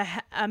a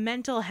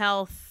mental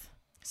health.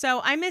 So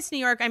I miss New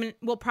York. I mean,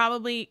 we'll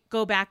probably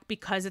go back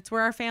because it's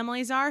where our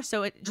families are.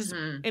 So it just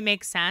it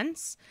makes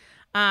sense.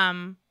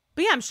 But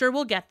yeah, I'm sure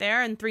we'll get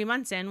there. And 3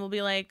 months in, we'll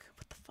be like,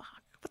 what the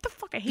fuck? What the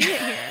fuck? I hate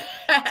it here.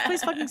 This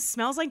place fucking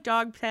smells like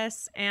dog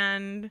piss,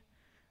 and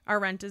our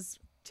rent is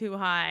too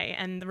high,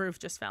 and the roof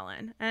just fell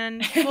in.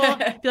 And we'll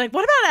be like,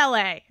 what about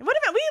LA?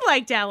 We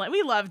liked LA.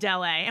 We loved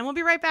LA. And we'll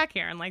be right back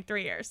here in like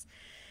 3 years.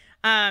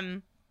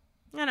 I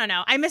don't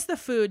know. I miss the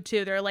food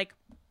too. There are like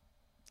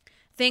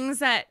things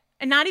that,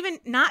 and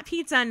not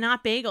pizza,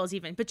 not bagels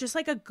even, but just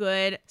like a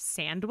good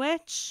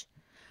sandwich.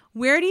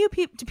 Where do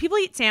people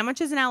eat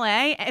sandwiches in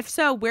LA? If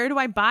so, where do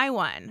I buy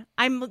one?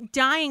 I'm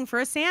dying for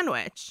a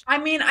sandwich. I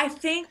mean, I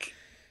think,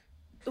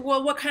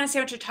 what kind of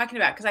sandwich you're talking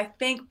about? Because I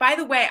think, by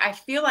the way, I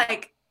feel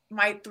like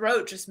my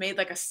throat just made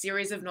like a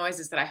series of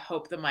noises that I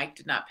hope the mic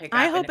did not pick up.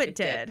 I hope it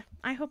did.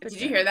 I hope it did.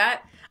 Did you hear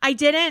that? I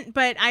didn't,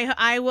 but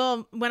I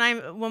will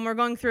when we're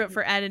going through it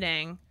for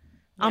editing.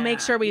 I'll make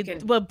sure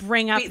we'll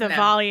bring up the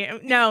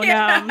volume. No,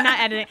 I'm not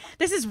editing.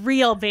 This is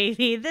real,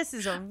 baby. This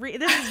is unmasked.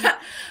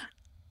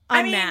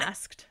 I mean,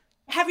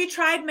 have you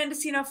tried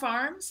Mendocino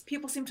Farms?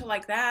 People seem to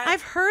like that.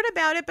 I've heard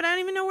about it, but I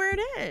don't even know where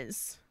it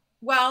is.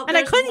 Well, and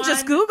I couldn't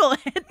just Google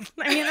it.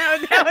 I mean,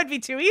 that would be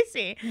too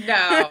easy.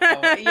 No,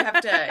 you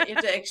have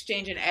to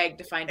exchange an egg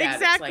to find out.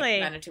 Exactly.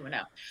 It's like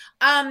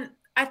 90210.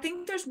 I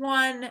think there's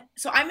one.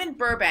 So I'm in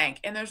Burbank,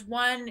 and there's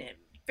one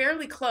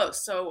fairly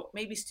close. So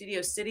maybe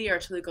Studio City or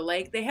Toluca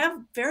Lake. They have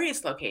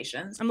various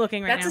locations. I'm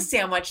looking right now. That's a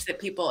sandwich that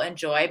people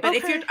enjoy. But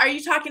are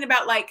you talking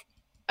about like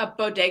a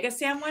bodega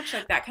sandwich,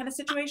 like that kind of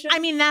situation? I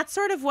mean, that's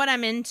sort of what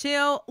I'm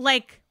into.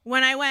 Like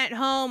when I went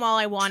home, all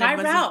I wanted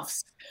was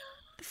Ralph's.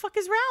 The fuck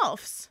is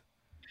Ralph's?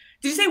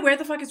 Did you say where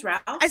the fuck is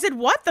Ralph's? I said,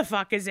 what the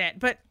fuck is it?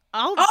 But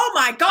oh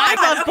my God.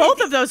 I love both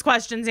of those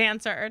questions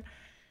answered.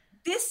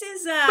 This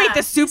is wait,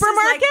 the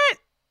supermarket?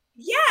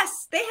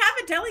 Yes, they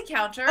have a deli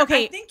counter.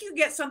 Okay. I think you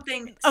get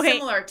something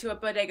similar to a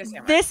bodega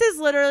sandwich. This is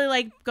literally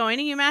like going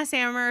to UMass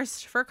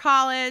Amherst for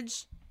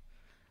college.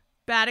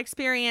 Bad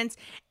experience.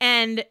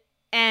 And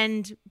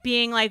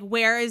being like,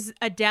 where is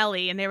a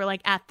deli? And they were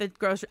like, at the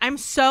grocery. I'm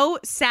so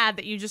sad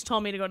that you just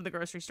told me to go to the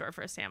grocery store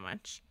for a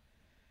sandwich.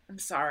 I'm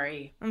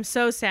sorry. I'm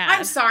so sad.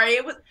 I'm sorry.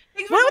 What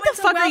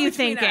the fuck are you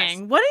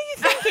thinking? What are you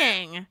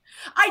thinking?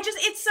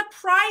 It's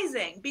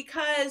surprising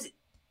because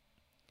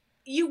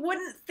you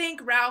wouldn't think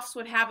Ralph's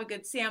would have a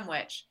good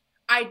sandwich.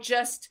 I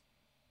just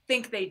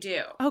think they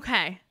do.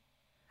 Okay.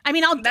 I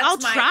mean, I'll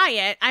try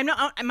it. I'm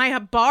not, my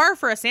bar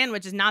for a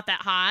sandwich is not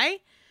that high.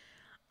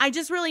 I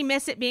just really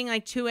miss it being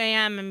like 2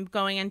 a.m. and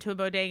going into a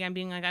bodega and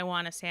being like, I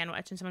want a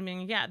sandwich. And someone being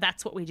like, yeah,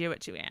 that's what we do at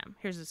 2 a.m.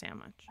 Here's a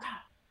sandwich.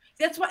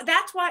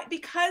 That's why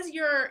because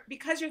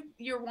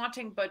you're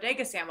wanting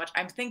bodega sandwich,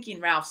 I'm thinking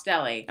Ralph's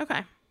Deli.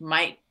 Okay.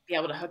 Might be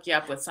able to hook you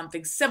up with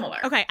something similar.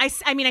 Okay.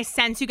 I mean, I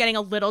sense you getting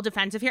a little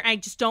defensive here. I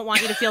just don't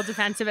want you to feel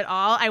defensive at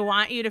all. I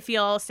want you to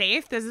feel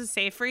safe. This is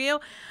safe for you.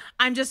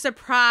 I'm just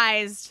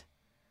surprised.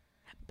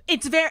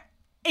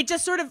 It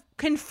just sort of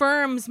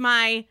confirms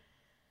my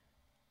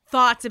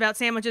thoughts about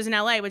sandwiches in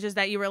LA, which is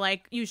that you were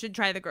like, you should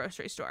try the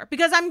grocery store.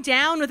 Because I'm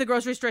down with a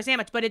grocery store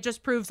sandwich, but it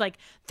just proves like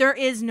there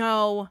is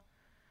no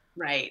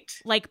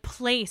like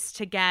place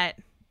to get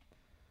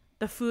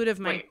the food of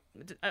my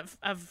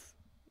of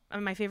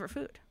my favorite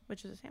food,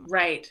 which is a sandwich.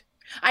 Right.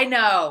 I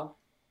know.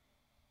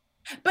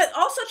 But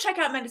also check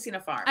out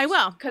Mendocino Farms. I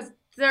will. Because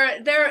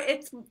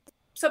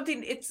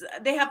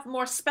they have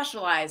more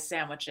specialized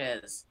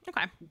sandwiches.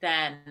 Okay.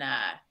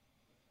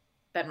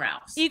 Than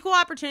Ralph's. Equal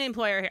opportunity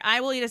employer here.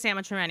 I will eat a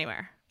sandwich from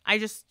anywhere. I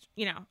just,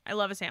 I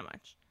love a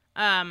sandwich.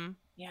 I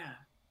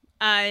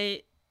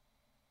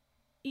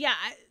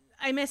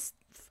miss,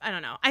 I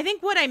don't know. I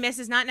think what I miss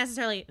is not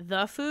necessarily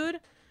the food,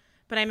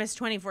 but I miss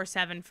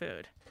 24/7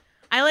 food.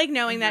 I like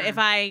knowing that if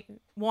I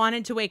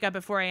wanted to wake up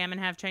at 4 a.m.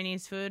 and have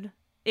Chinese food,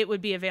 it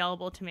would be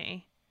available to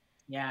me.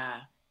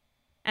 Yeah.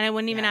 And I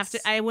wouldn't even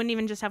I wouldn't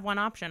even just have one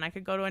option. I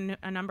could go to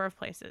a number of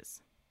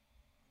places.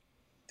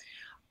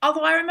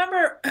 Although I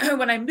remember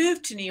when I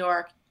moved to New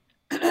York,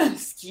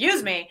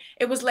 excuse me,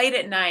 it was late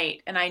at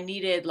night and I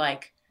needed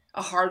like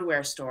a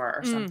hardware store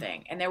or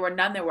something. And there were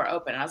none that were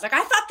open. And I was like,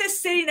 I thought this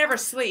city never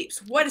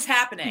sleeps. What is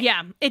happening?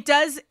 Yeah, it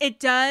does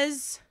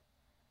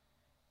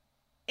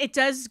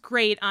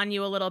grate on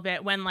you a little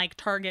bit when like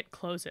Target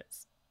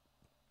closes.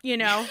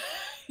 Yes.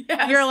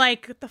 You're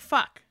like, what the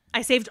fuck?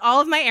 I saved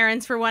all of my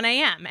errands for 1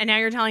 a.m. and now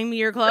you're telling me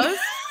you're closed?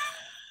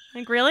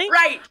 Like, really?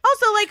 Right.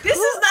 Also, like, this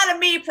is not a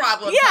me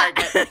problem, yeah.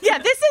 Target. Yeah,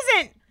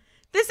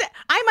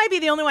 I might be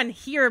the only one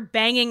here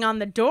banging on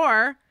the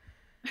door.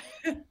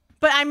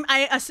 But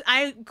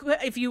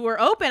if you were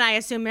open, I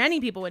assume many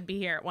people would be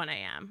here at 1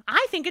 a.m.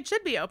 I think it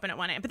should be open at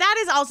 1 a.m. But that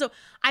is also,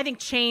 I think,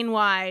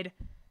 chain-wide,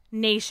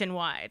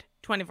 nationwide,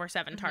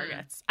 24/7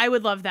 Targets. I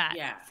would love that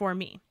for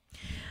me.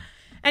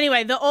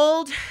 Anyway, the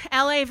old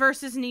LA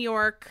versus New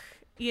York,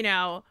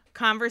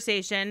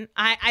 conversation.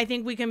 I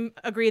think we can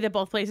agree that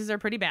both places are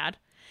pretty bad.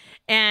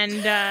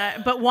 And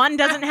but one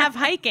doesn't have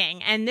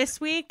hiking. And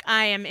this week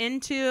I am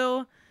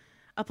into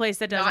a place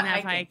that doesn't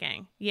have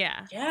hiking.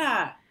 Yeah.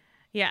 Yeah.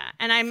 Yeah.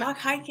 And I'm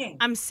hiking.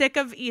 I'm sick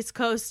of East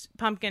Coast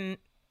pumpkin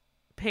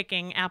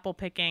picking, apple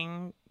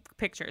picking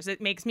pictures.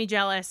 It makes me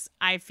jealous.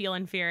 I feel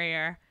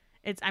inferior.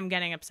 I'm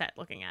getting upset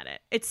looking at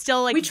it. It's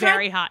still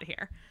very hot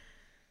here.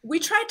 We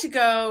tried to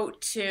go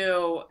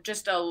to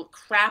just a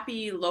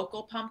crappy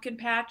local pumpkin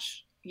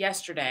patch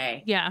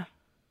yesterday. Yeah.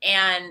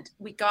 And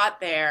we got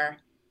there,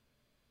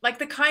 like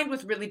the kind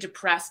with really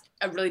depressed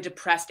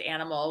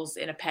animals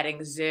in a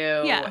petting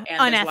zoo. Yeah.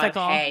 And unethical. There's a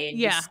lot of hay and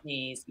you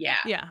sneeze. Yeah.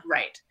 Yeah.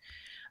 Right.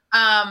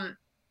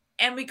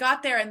 And we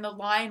got there and the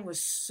line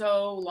was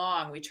so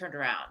long. We turned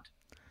around.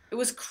 It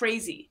was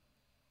crazy.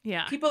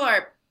 Yeah. People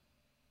are...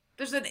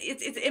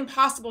 It's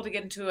impossible to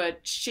get into a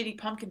shitty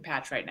pumpkin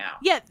patch right now.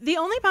 Yeah, the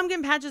only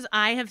pumpkin patches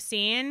I have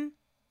seen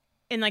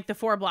in like the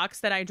 4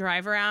 blocks that I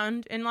drive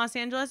around in Los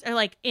Angeles are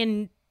like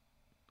in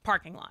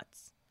parking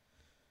lots.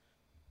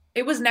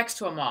 It was next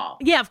to a mall.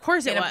 Yeah, of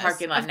course it was. In a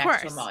parking lot of next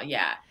course. to a mall,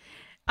 yeah.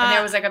 And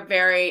there was like a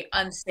very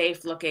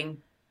unsafe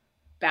looking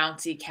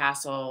bouncy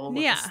castle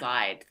with a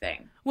slide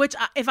thing. Which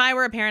if I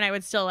were a parent, I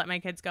would still let my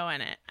kids go in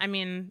it. I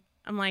mean,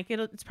 I'm like,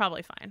 it's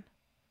probably fine.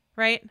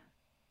 Right?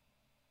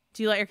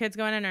 Do you let your kids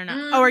go in it or not?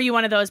 Oh, are you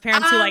one of those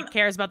parents who like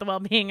cares about the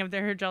well-being of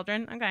their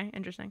children? Okay,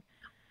 interesting.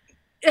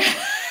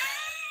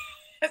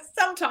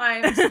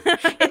 Sometimes.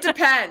 It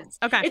depends.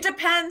 Okay. It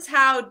depends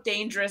how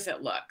dangerous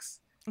it looks.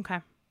 Okay.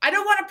 I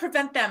don't want to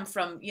prevent them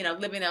from,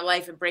 living their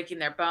life and breaking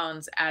their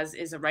bones as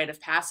is a rite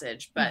of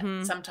passage. But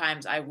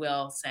sometimes I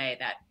will say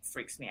that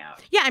freaks me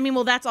out. Yeah, I mean,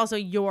 well, that's also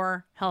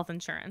your health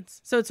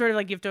insurance. So it's sort of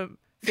like you have to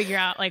figure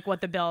out like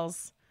what the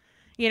bills,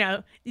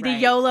 the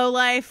YOLO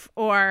life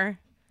or,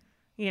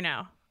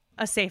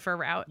 a safer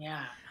route.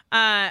 Yeah.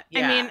 I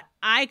mean,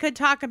 I could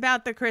talk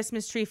about the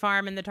Christmas tree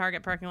farm and the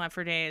Target parking lot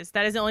for days.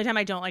 That is the only time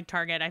I don't like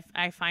Target.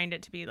 I find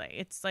it to be like,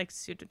 it's like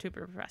super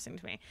depressing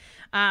to me.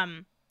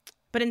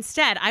 But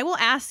instead, I will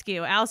ask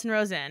you, Allison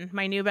Rosen,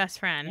 my new best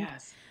friend,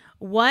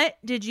 what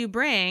did you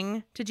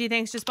bring to Gee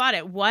Thanks Just Bought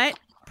It? What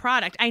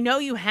product? I know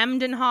you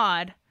hemmed and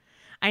hawed.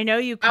 I know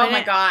you couldn't. Oh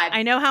my God.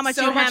 I know how much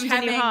you hemmed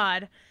and you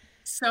hawed.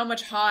 So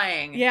much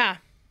hawing. Yeah.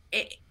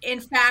 In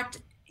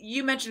fact,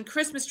 you mentioned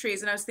Christmas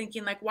trees, and I was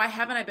thinking, like, why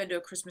haven't I been to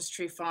a Christmas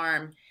tree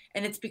farm?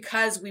 And it's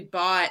because we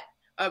bought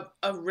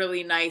a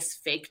really nice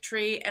fake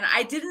tree. And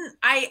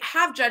I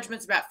have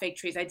judgments about fake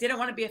trees. I didn't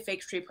want to be a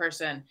fake tree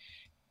person,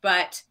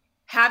 but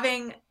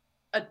having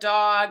a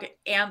dog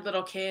and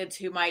little kids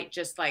who might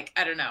just like,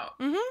 I don't know,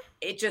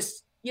 it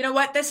just, you know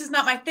what? This is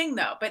not my thing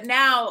though. But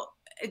now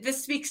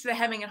this speaks to the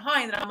hemming and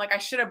hawing that I'm like, I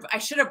should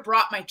have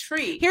brought my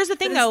tree. Here's the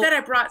thing, though. Instead,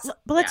 I brought.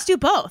 But let's do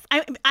both.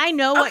 I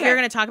know what you're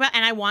going to talk about,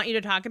 and I want you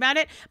to talk about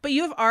it. But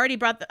you have already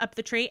brought up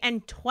the tree,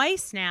 and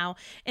twice now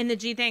in the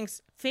G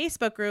Thanks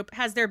Facebook group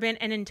has there been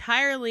an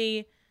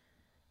entirely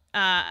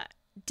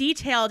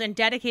detailed and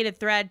dedicated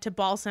thread to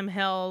Balsam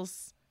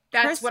Hills.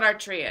 That's what our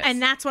tree is.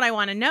 And that's what I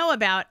want to know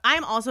about.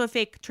 I'm also a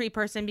fake tree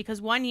person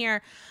because one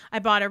year I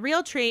bought a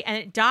real tree and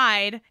it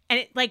died and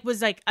it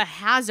was a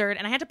hazard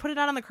and I had to put it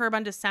out on the curb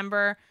on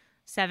December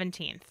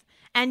 17th.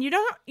 And you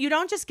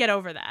don't just get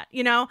over that,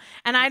 And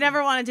I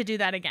never wanted to do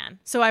that again.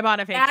 So I bought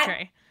a fake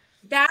tree.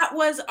 That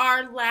was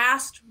our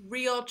last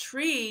real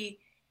tree.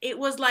 It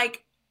was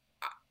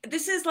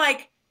this is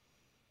like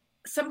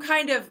some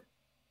kind of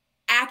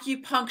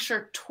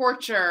acupuncture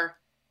torture.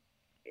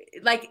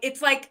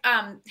 It's like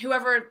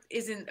whoever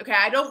is in, okay,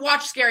 I don't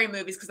watch scary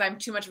movies because I'm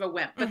too much of a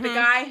wimp, but the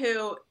guy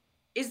who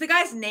is the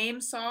guy's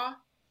name Saw?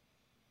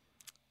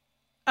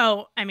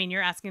 Oh, I mean,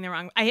 you're asking the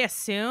wrong, I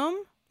assume.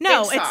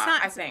 No, Jigsaw, it's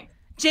not. I think.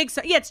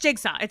 Jigsaw. Yeah, it's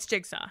Jigsaw. It's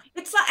Jigsaw.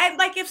 It's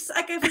like if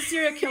a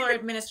serial killer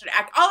administered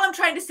act. All I'm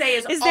trying to say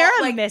is there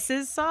a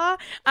Mrs. Saw?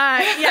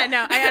 Yeah,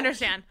 no, I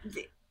understand.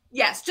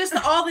 Yes, just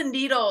all the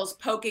needles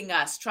poking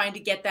us, trying to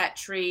get that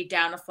tree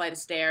down a flight of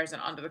stairs and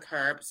onto the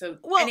curb. So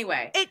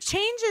anyway. It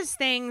changes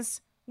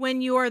things when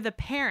you're the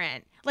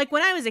parent. Like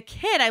when I was a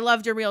kid, I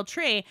loved a real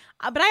tree,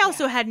 but I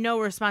also had no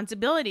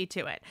responsibility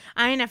to it.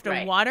 I didn't have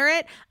to water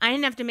it. I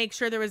didn't have to make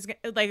sure there wasn't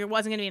going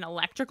to be an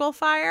electrical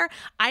fire.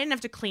 I didn't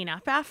have to clean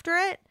up after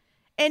it.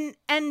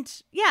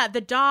 And yeah, the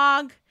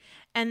dog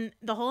and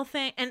the whole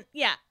thing. And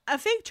yeah, a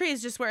fake tree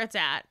is just where it's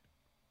at.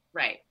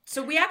 Right.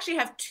 So we actually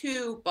have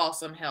 2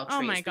 Balsam Hill trees.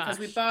 Oh my gosh. Because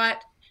we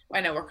bought, I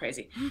know we're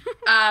crazy.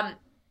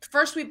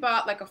 First we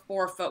bought a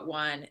 4-foot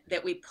one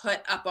that we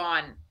put up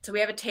on, so we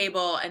have a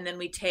table and then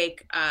we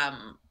take a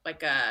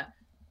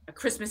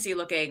Christmassy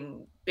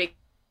looking big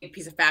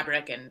piece of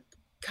fabric and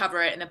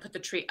cover it and then put the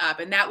tree up.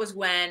 And that was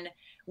when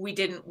we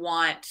didn't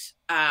want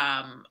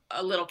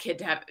a little kid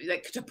to have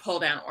to pull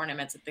down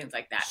ornaments and things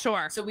like that.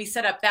 Sure. So we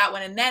set up that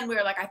one and then we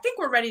were like, I think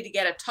we're ready to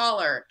get a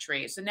taller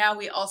tree. So now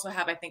we also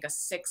have, I think, a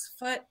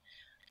 6-foot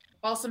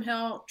Balsam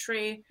Hill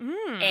tree.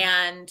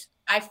 And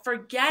I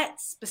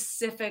forget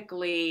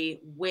specifically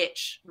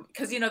which,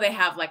 because they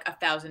have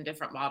 1,000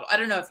 different models. I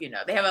don't know if you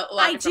know. They have a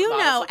lot of different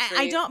models.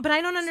 I don't, but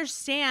I don't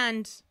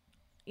understand.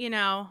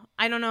 I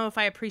don't know if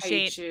I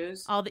appreciate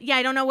all the. Yeah,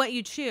 I don't know what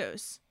you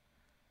choose.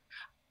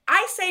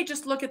 I say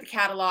just look at the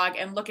catalog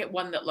and look at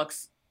one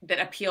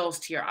that appeals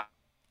to your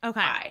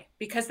eye,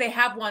 because they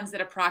have ones that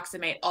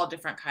approximate all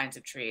different kinds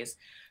of trees.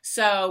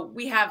 So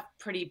we have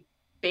pretty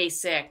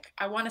basic.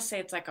 I want to say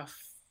it's like a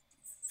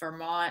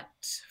Vermont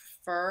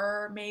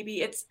fir,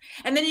 maybe.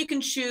 And then you can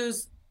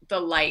choose the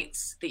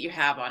lights that you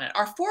have on it.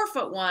 Our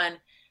 4-foot one,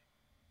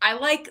 I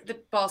like the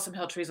Balsam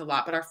Hill trees a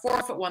lot, but our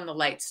 4-foot one, the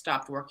lights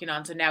stopped working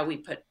on, so now we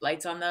put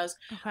lights on those.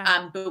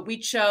 But we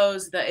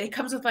chose it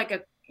comes with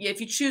if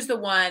you choose the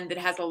one that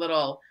has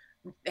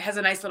it has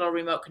a nice little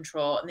remote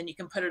control, and then you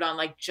can put it on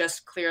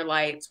just clear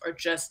lights or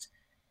just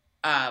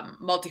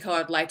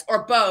multicolored lights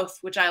or both,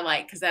 which I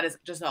like because that is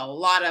just a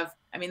lot of.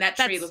 I mean, that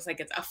tree looks like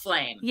it's a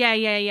flame. Yeah.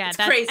 It's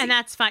crazy, and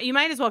that's fine. You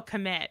might as well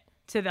commit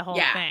to the whole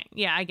thing.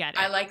 Yeah, I get it.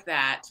 I like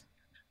that.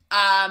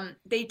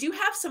 They do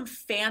have some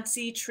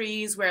fancy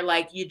trees where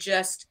you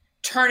just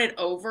turn it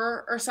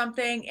over or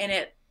something and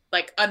it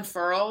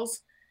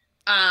unfurls.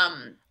 I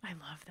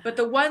love that. But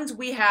the ones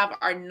we have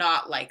are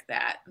not like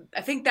that.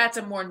 I think that's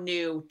a more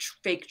new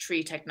fake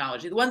tree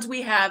technology. The ones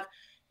we have,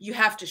 you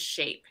have to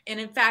shape. And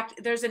in fact,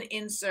 there's an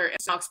insert,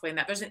 I'll explain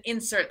that. There's an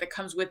insert that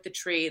comes with the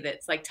tree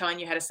that's telling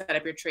you how to set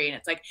up your tree.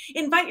 And it's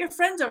invite your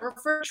friends over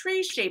for a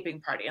tree shaping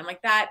party. I'm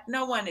like, that,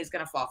 no one is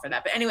going to fall for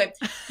that. But anyway,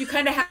 you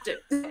kind of have to,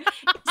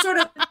 it's sort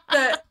of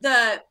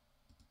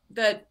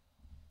the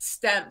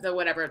stem, the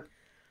whatever,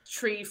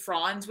 tree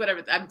fronds,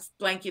 whatever. I'm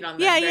blanking on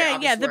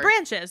that. Yeah. The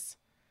branches.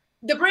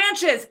 The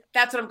branches,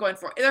 that's what I'm going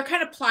for. They're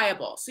kind of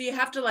pliable. So you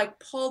have to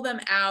pull them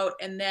out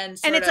and then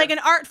and it's like an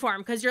art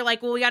form because you're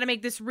well, we got to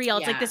make this real.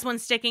 It's this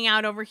one's sticking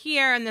out over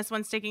here and this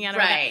one's sticking out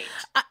over there.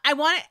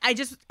 I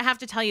just have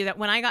to tell you that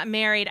when I got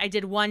married, I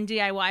did one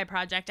DIY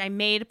project. I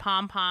made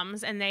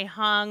pom-poms and they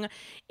hung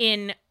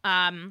in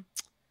a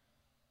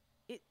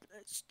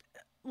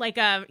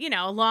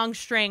a long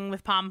string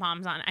with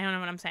pom-poms on it. I don't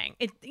know what I'm saying.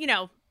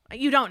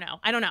 You don't know.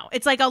 I don't know.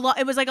 It's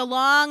it was a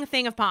long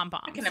thing of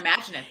pom-poms. I can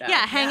imagine it though.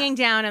 Yeah, hanging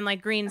down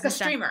and greens and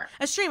stuff.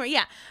 A streamer,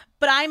 yeah.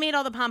 But I made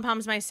all the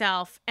pom-poms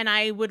myself and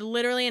I would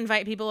literally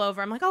invite people over.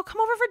 I'm like, oh,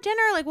 come over for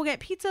dinner. We'll get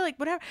pizza,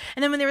 whatever.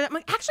 And then when they were, I'm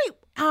like, actually,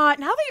 now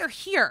that you're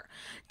here,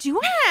 do you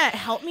want to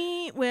help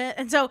me with?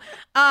 And so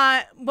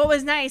what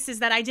was nice is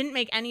that I didn't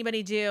make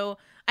anybody do.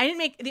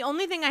 The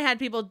only thing I had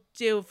people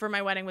do for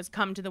my wedding was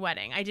come to the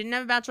wedding. I didn't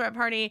have a bachelorette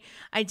party.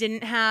 I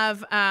didn't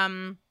have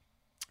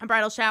a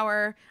bridal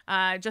shower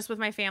just with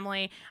my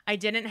family. I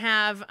didn't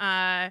have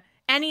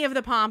any of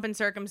the pomp and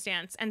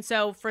circumstance. And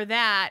so for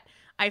that,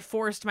 I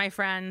forced my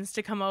friends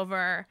to come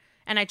over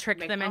and I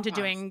tricked them into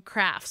doing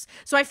crafts.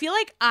 So I feel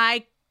like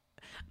I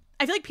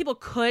I feel like people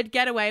could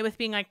get away with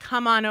being like,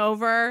 come on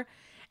over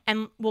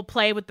and we'll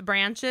play with the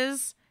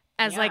branches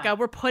as like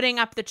we're putting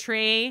up the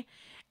tree.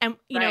 And,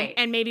 you know,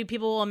 and maybe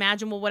people will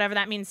imagine, well, whatever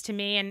that means to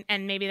me.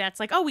 And maybe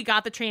that's like, oh, we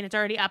got the tree and it's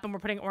already up and we're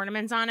putting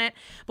ornaments on it.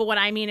 But what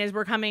I mean is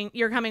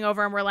you're coming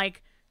over and we're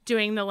like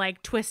doing the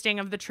like twisting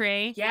of the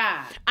tree.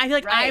 Yeah. I feel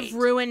like I've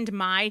ruined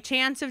my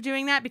chance of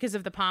doing that because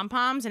of the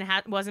pom-poms, and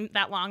it wasn't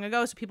that long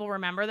ago. So people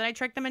remember that I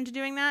tricked them into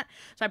doing that.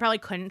 So I probably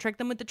couldn't trick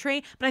them with the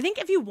tree. But I think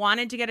if you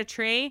wanted to get a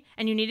tree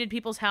and you needed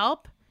people's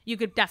help, you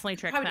could definitely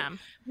trick them.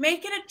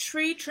 Make it a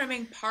tree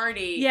trimming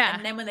party. Yeah.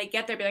 And then when they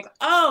get there, be like,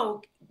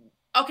 oh,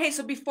 okay,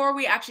 so before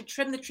we actually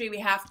trim the tree, we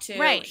have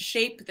to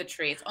shape the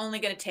tree. It's only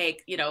going to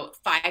take,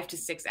 5 to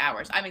 6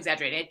 hours. I'm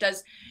exaggerating. It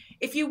does.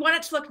 If you want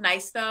it to look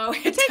nice, though,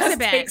 it takes a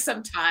bit. Take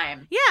some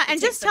time. Yeah,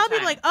 and just tell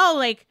people like, oh,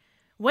 like,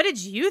 what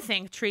did you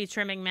think tree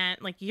trimming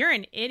meant? Like, you're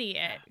an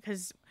idiot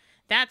because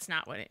that's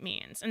not what it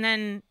means. And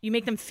then you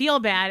make them feel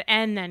bad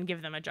and then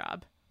give them a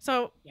job.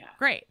 So,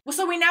 great. Well,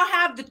 so we now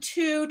have the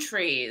 2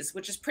 trees,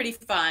 which is pretty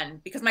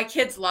fun because my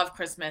kids love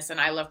Christmas and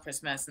I love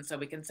Christmas. And so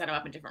we can set them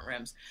up in different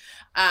rooms.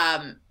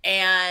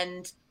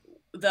 And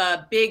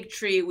the big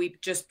tree, we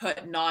just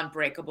put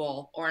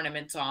non-breakable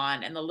ornaments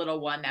on. And the little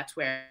one, that's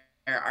where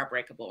our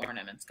breakable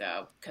ornaments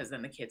go because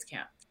then the kids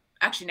can't.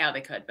 Actually, now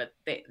they could, but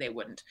they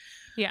wouldn't.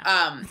 Yeah.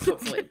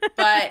 Hopefully.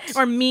 But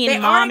or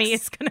mean mommy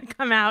is going to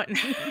come out. And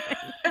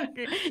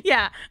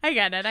yeah, I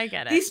get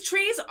it. These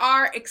trees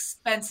are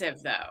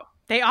expensive, though.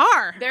 They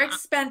are. They're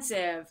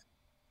expensive.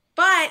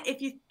 But if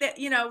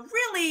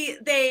really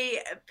they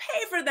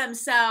pay for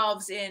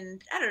themselves in,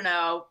 I don't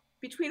know,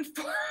 between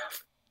 4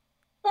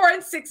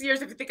 and 6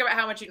 years if you think about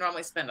how much you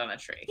normally spend on a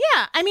tree.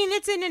 Yeah. I mean,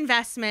 it's an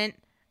investment.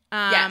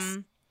 Yes.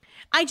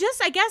 I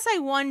guess I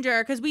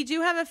wonder, because we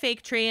do have a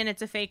fake tree, and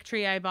it's a fake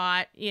tree I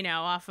bought,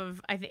 off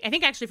of, I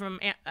think actually from,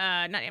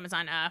 not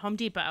Amazon, Home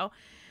Depot.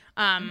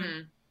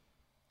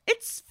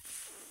 It's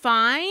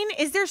fine.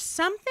 Is there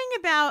something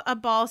about a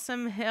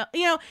Balsam Hill?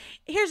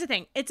 Here's the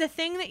thing. It's a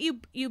thing that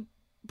you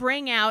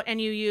bring out and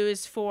you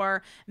use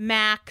for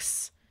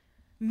max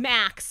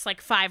like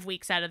 5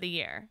 weeks out of the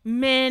year.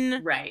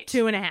 Min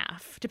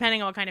 2.5,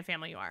 depending on what kind of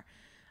family you are.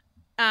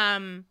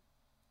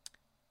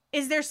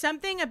 Is there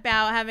something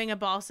about having a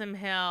Balsam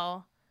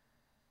Hill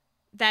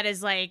that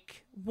is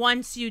like,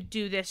 once you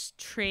do this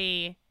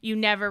tree, you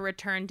never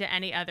return to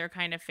any other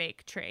kind of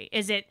fake tree?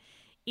 Is it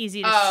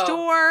easy to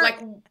store?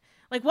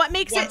 Like what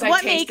makes it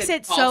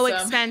so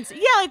expensive?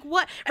 Yeah, like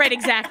what? Right,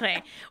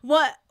 exactly.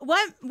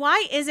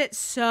 Why is it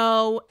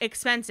so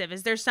expensive?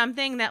 Is there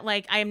something that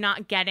like I am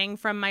not getting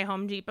from my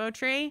Home Depot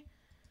tree?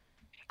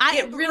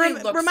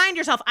 Remind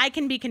yourself, I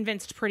can be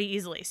convinced pretty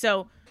easily.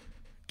 So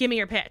give me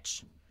your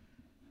pitch.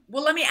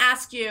 Well, let me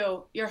ask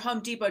you, your Home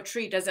Depot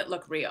tree, does it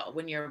look real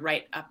when you're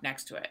right up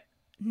next to it?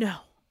 No.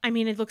 I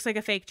mean, it looks like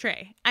a fake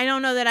tree. I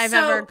don't know that I've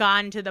ever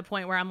gotten to the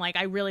point where I'm like,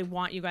 I really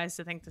want you guys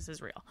to think this is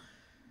real.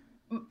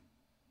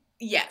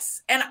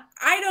 Yes. And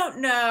I don't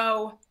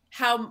know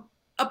how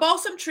a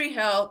balsam tree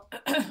hill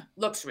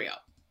looks real.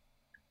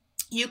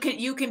 You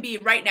can be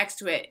right next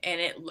to it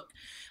and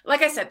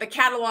like I said, the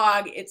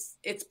catalog,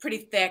 it's pretty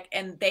thick,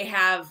 and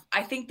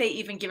I think they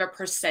even give a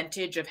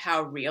percentage of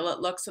how real it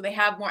looks. So they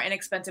have more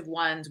inexpensive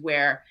ones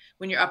where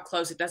when you're up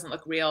close, it doesn't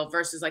look real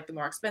versus like the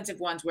more expensive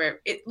ones where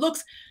it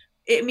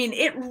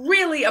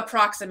really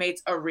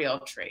approximates a real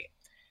tree.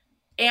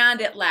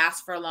 And it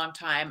lasts for a long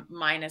time,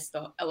 minus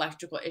the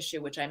electrical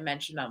issue, which I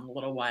mentioned on the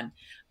little one.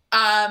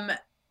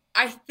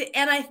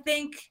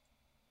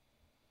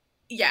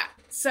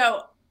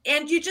 So,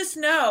 and you just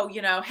know,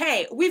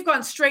 hey, we've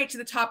gone straight to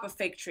the top of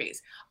fake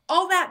trees.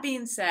 All that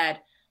being said,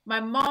 my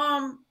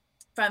mom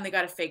finally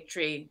got a fake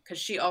tree because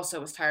she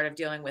also was tired of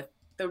dealing with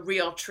the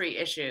real tree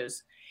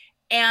issues.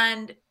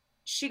 And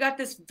she got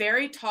this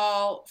very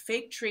tall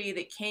fake tree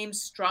that came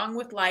strung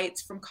with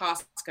lights from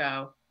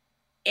Costco.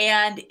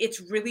 And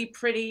it's really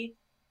pretty.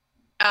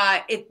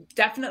 It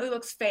definitely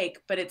looks fake,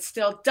 but it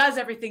still does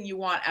everything you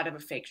want out of a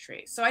fake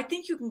tree. So I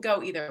think you can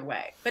go either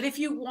way. But if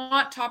you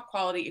want top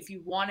quality, if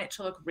you want it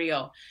to look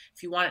real,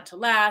 if you want it to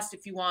last,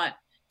 if you want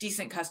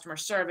decent customer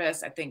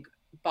service, I think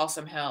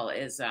Balsam Hill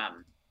is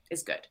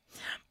good.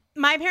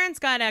 My parents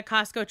got a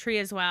Costco tree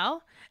as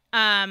well.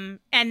 And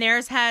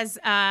theirs has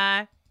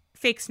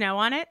fake snow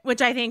on it,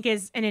 which I think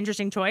is an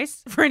interesting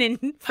choice for an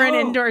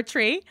indoor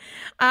tree.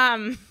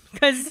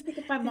 Because I think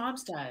if my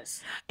mom's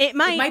does, it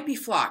might be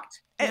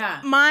flocked.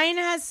 Yeah,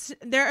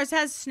 theirs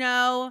has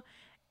snow,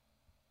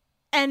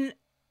 and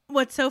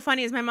what's so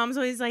funny is my mom's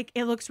always like,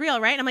 "It looks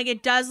real, right?" And I'm like,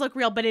 "It does look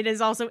real, but it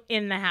is also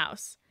in the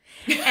house."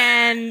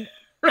 And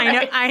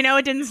right. I know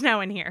it didn't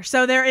snow in here,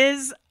 so there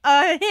is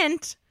a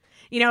hint.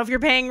 If you're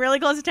paying really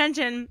close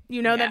attention,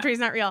 that tree's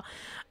not real.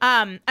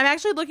 I'm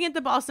actually looking at the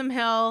Balsam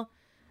Hill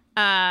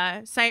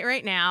site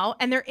right now,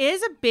 and there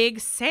is a big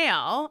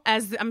sale,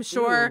 as I'm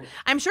sure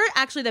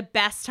actually the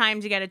best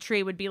time to get a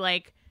tree would be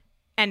like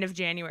end of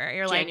January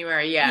or like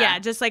January,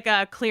 just like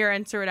a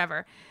clearance or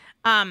whatever.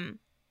 The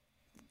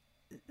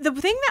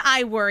thing that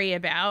I worry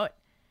about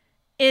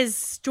is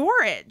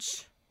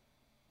storage,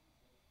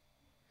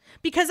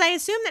 Because I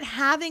assume that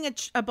having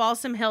a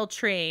Balsam Hill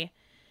tree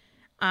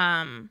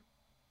and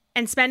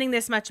spending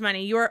this much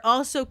money, you are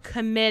also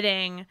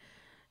committing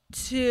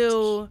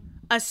to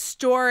a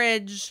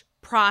storage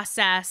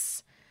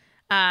process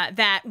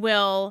that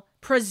will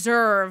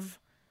preserve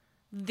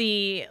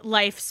the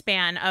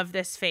lifespan of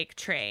this fake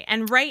tree.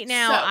 And right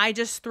now, I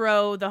just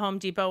throw the Home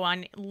Depot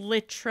one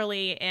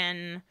literally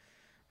in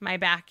my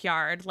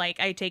backyard. Like,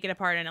 I take it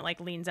apart and it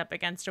like leans up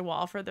against a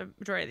wall for the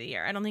majority of the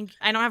year. I don't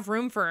have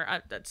room for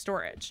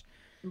storage.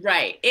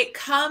 Right. It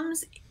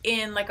comes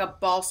in like a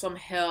Balsam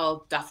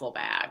Hill duffel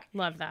bag.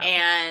 Love that.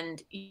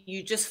 And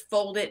you just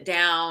fold it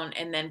down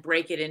and then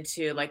break it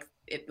into like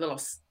little,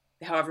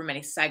 however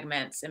many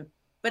segments.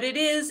 But it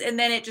is, and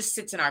then it just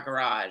sits in our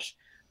garage.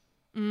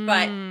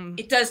 But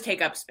it does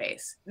take up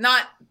space.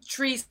 Not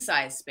tree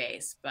size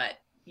space, but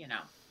you know.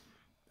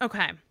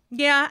 Okay.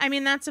 Yeah, I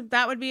mean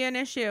that would be an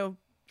issue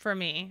for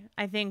me.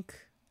 I think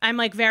I'm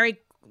like very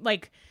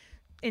like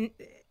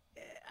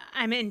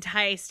I'm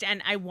enticed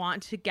and I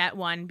want to get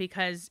one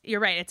because you're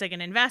right, it's like an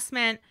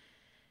investment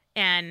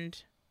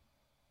and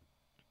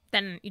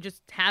then you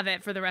just have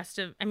it for the rest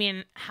of, I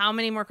mean, how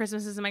many more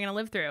Christmases am I going to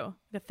live through?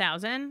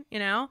 1,000, you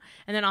know?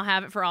 And then I'll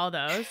have it for all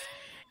those.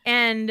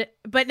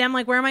 But then I'm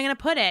like, where am I going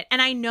to put it?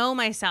 And I know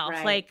myself,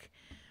 right. Like,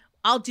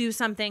 I'll do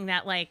something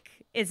that like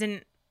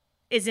isn't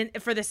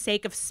for the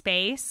sake of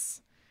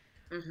space.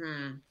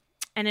 Mm-hmm.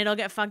 And it'll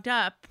get fucked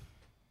up.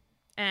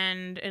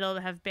 And it'll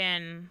have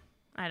been,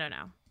 I don't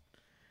know.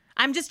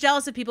 I'm just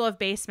jealous of people who have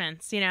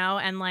basements, you know,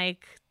 and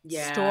like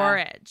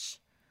storage.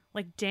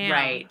 Like, damn.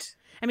 Right.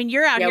 I mean,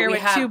 you're out here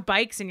with 2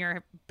 bikes in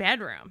your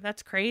bedroom.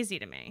 That's crazy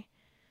to me.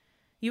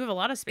 You have a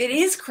lot of space. It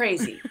is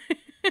crazy.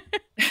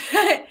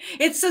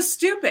 It's so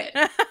stupid.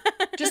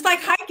 Just like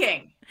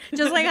hiking.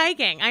 Just like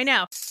hiking. I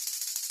know.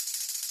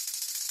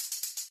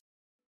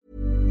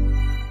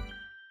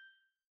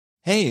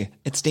 Hey,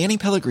 it's Danny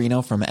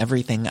Pellegrino from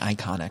Everything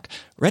Iconic.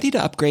 Ready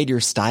to upgrade your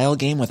style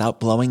game without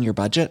blowing your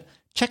budget?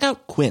 Check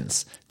out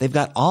Quince. They've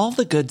got all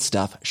the good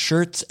stuff,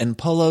 shirts and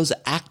polos,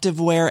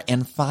 activewear,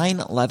 and fine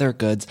leather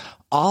goods,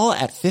 all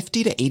at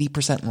 50 to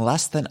 80%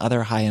 less than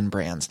other high-end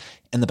brands.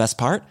 And the best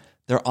part?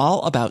 They're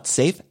all about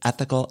safe,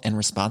 ethical, and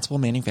responsible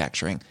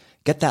manufacturing.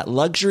 Get that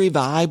luxury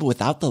vibe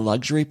without the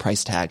luxury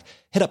price tag.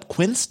 Hit up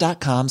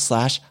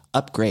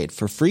quince.com/upgrade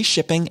for free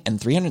shipping and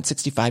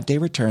 365-day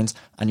returns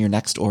on your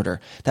next order.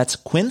 That's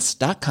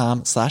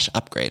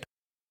quince.com/upgrade.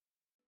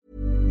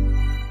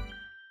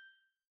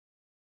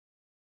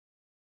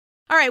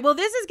 All right. Well,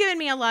 this has given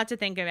me a lot to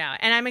think about,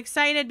 and I'm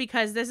excited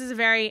because this is a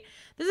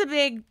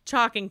big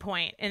talking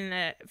point in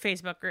the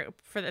Facebook group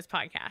for this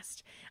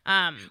podcast.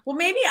 Well,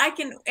 maybe I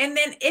can, and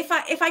then if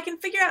I can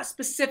figure out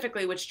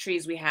specifically which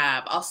trees we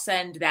have, I'll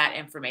send that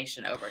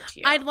information over to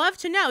you. I'd love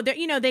to know.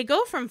 You know, they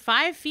go from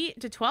 5 feet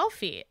to 12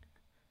 feet.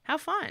 How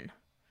fun!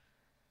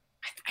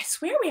 I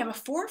swear we have a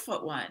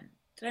 4-foot one.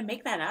 Did I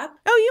make that up?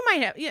 Oh, you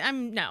might have. Yeah,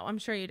 I'm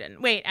sure you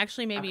didn't. Wait,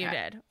 actually, maybe you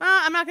did.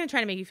 I'm not going to try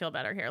to make you feel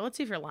better here. Let's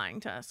see if you're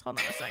lying to us. Hold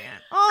on a second.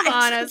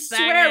 I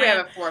swear we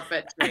have a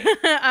 4-foot tree.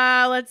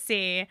 Let's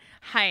see.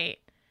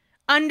 Height.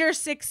 Under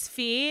 6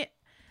 feet.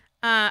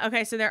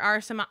 Okay, so there are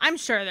some. I'm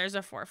sure there's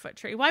a 4-foot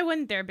tree. Why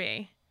wouldn't there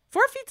be?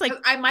 4 feet's like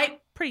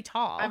pretty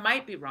tall. I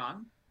might be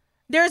wrong.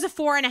 There's a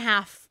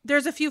 4.5.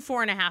 There's a few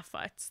 4.5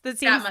 foots.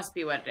 That must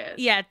be what it is.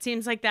 Yeah, it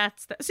seems like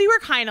that's. So you were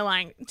kind of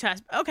lying to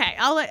us. Okay,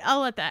 I'll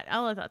let that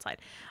slide.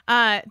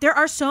 There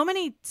are so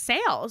many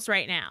sales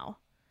right now.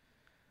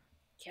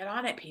 Get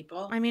on it,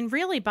 people. I mean,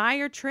 really, buy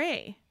your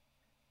tree.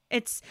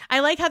 I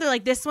like how they're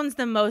like, this one's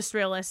the most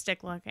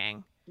realistic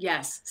looking.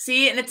 Yes.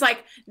 See, and it's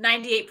like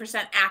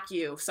 98%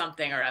 Accu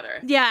something or other.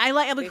 Yeah, I'm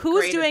like,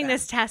 who's doing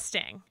this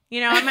testing?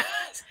 You know,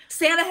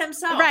 Santa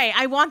himself. Right.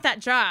 I want that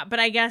job, but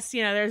I guess,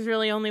 you know, there's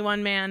really only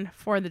one man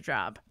for the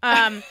job.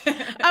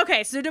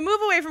 Okay, so to move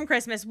away from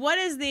Christmas, what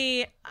is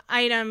the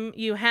item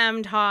you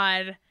hemmed,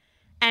 hawed,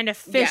 and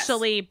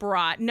officially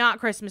brought, not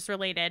Christmas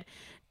related,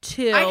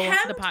 to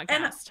the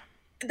podcast?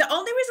 The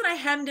only reason I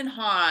hemmed and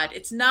hawed,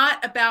 it's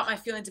not about my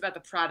feelings about the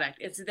product.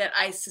 It's that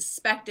I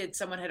suspected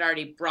someone had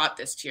already brought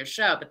this to your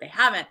show, but they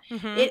haven't.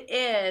 Mm-hmm. It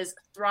is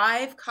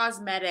Thrive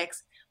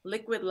Causemetics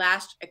Liquid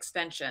Lash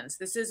Extensions.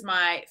 This is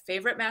my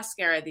favorite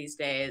mascara these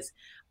days.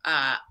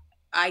 I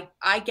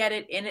get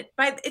it in it,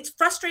 but it's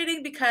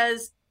frustrating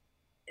because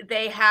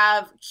they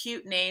have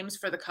cute names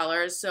for the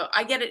colors. So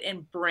I get it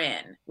in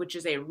Bryn, which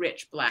is a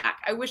rich black.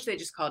 I wish they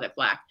just called it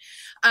black.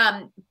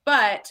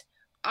 But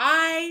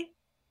I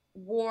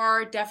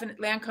wore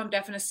Lancome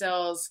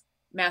Definicel's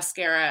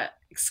mascara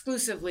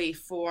exclusively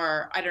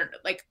for,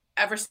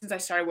 ever since I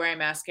started wearing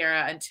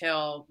mascara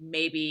until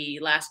maybe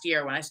last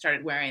year when I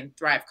started wearing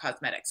Thrive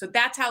Causemetics. So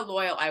that's how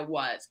loyal I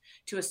was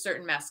to a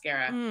certain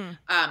mascara.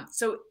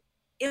 So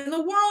in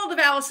the world of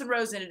Allison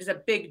Rosen, it is a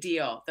big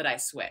deal that I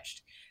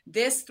switched.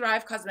 This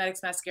Thrive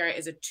Causemetics mascara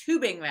is a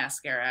tubing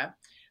mascara.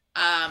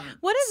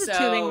 What is a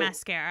tubing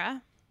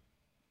mascara?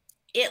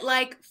 It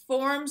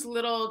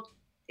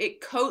it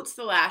coats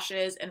the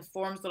lashes and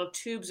forms little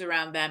tubes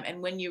around them.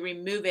 And when you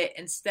remove it,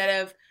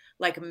 instead of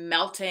like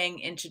melting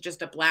into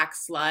just a black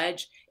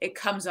sludge, it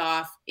comes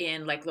off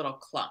in like little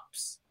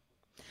clumps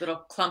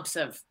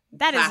of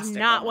That plastic is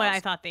not almost. what I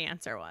thought the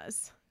answer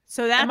was.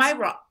 So that's... Am I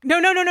wrong? No.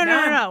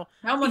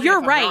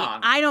 You're right. Wrong.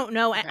 I don't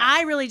know. Okay.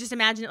 I really just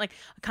imagine it like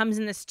it comes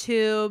in this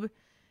tube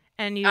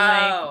and you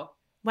like...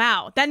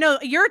 Wow.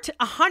 You're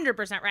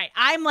 100% right.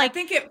 I'm like,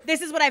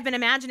 this is what I've been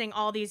imagining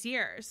all these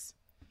years.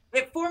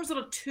 It forms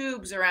little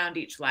tubes around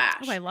each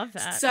lash. Oh, I love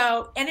that.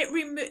 So, and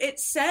it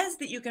says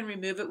that you can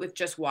remove it with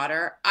just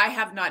water. I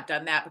have not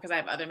done that because I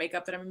have other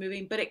makeup that I'm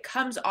removing, but it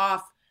comes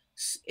off.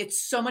 It's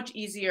so much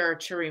easier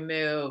to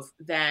remove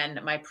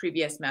than my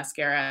previous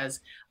mascaras.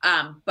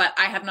 But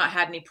I have not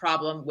had any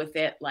problem with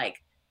it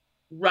like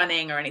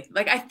running or anything.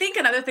 Like I think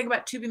another thing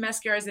about tubing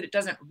mascara is that it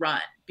doesn't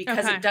run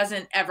because it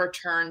doesn't ever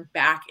turn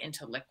back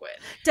into liquid.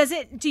 Does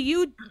it? Do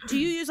you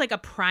use like a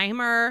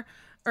primer?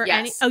 Or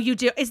yes. Oh, you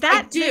do? Is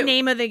that the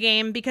name of the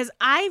game? Because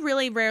I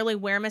really rarely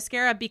wear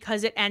mascara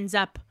because it ends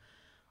up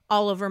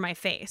all over my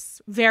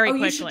face very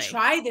quickly. You should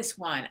try this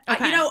one.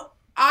 Okay.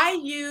 I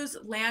use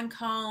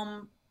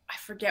Lancome. I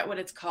forget what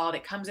it's called.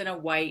 It comes in a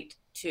white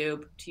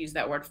tube, to use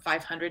that word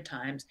 500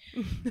 times.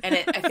 And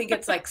I think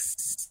it's like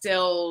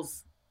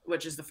Stills,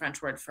 which is the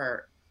French word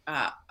for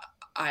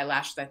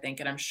eyelashes, I think.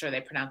 And I'm sure they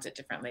pronounce it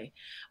differently.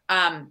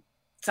 I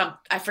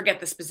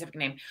forget the specific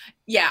name.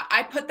 Yeah,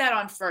 I put that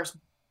on first.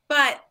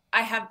 But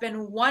I have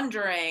been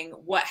wondering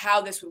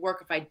how this would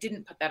work if I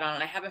didn't put that on.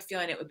 And I have a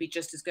feeling it would be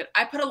just as good.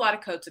 I put a lot of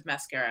coats of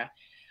mascara.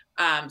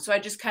 So I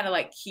just kind of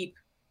like keep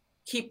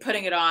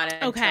putting it on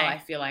until I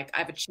feel like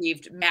I've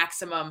achieved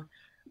maximum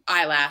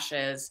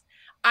eyelashes.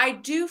 I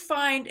do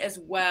find as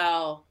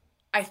well,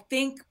 I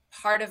think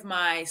part of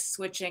my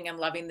switching and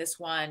loving this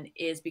one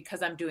is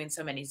because I'm doing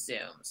so many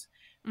zooms.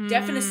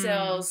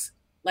 Definicils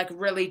like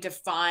really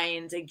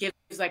defines, it gives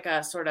like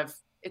a sort of,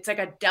 it's like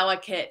a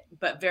delicate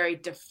but very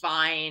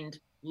defined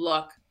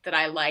look that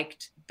I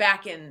liked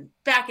back in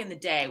the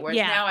day. Whereas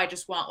now I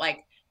just want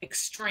like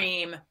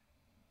extreme,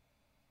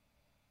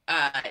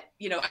 I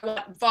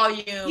want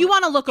volume. You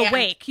want to look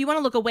awake. You want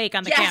to look awake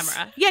on the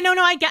camera. Yeah, no,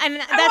 I get,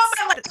 and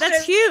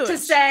that's huge. To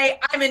say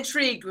I'm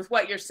intrigued with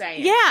what you're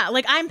saying. Yeah,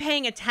 like I'm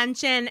paying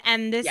attention,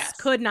 and this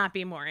could not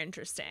be more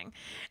interesting.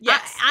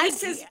 Yes, I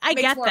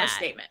get more that. Of a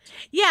statement.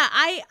 Yeah,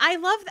 I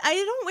love. I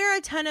don't wear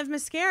a ton of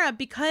mascara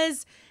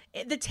because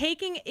the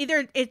taking,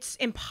 either it's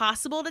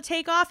impossible to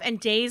take off and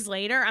days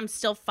later I'm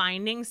still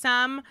finding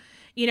some,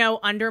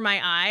 under my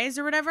eyes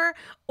or whatever,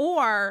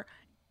 or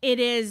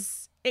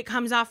it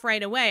comes off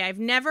right away. I've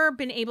never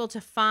been able to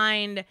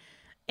find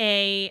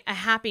a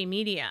happy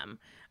medium.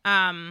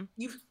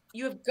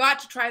 You have got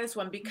to try this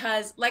one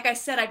because, like I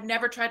said, I've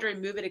never tried to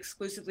remove it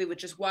exclusively with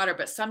just water,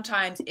 but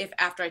sometimes if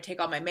after I take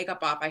all my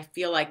makeup off, I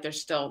feel like there's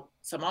still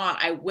some on,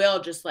 I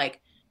will just like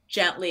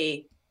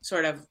gently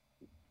sort of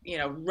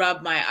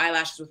rub my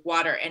eyelashes with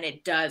water and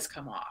it does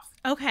come off.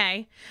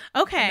 Okay.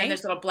 And then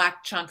there's little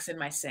black chunks in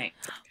my sink.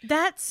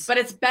 But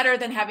it's better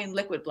than having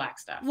liquid black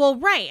stuff. Well,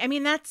 right. I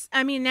mean,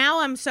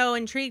 now I'm so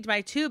intrigued by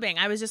tubing.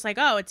 I was just like,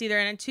 oh, it's either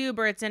in a tube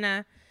or it's in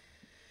a,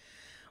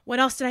 what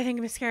else did I think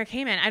mascara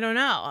came in? I don't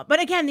know.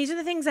 But again, these are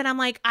the things that I'm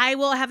like, I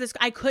will have this,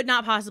 I could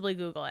not possibly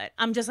Google it.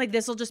 I'm just like,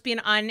 this will just be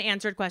an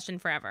unanswered question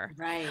forever.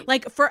 Right.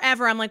 Like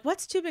forever. I'm like,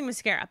 what's tubing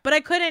mascara? But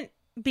I couldn't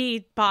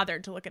be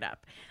bothered to look it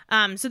up.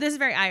 So this is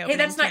very eye-opening.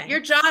 Hey, that's not your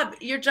job.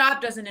 Your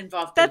job doesn't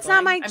involve Googling. That's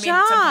not my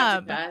job.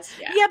 Sometimes it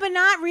does. Yeah, but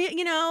not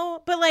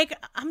but like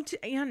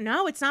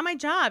no, it's not my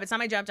job. It's not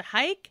my job to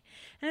hike,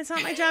 and it's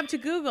not my job to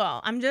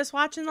Google. I'm just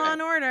watching Law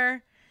and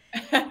Order.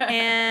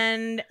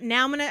 And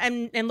now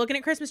I'm looking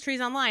at Christmas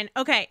trees online.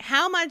 Okay,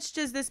 how much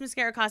does this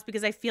mascara cost?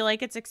 Because I feel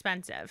like it's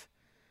expensive.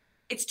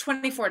 It's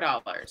 $24.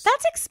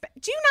 That's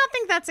do you not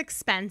think that's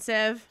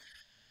expensive?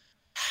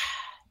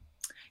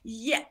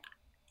 Yeah.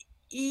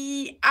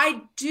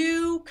 I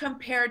do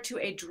compared to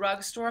a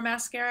drugstore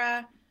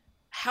mascara.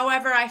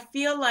 However, I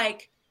feel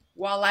like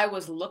while I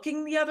was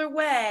looking the other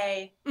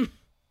way,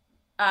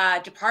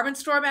 department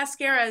store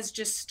mascaras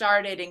just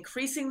started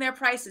increasing their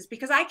prices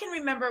because I can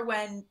remember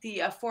when the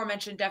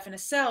aforementioned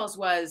Definicils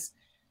was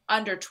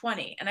under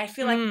 $20. And I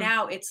feel like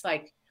now it's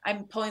like,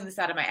 I'm pulling this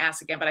out of my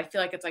ass again, but I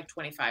feel like it's like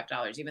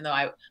 $25, even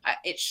though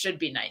it should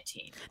be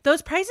 $19.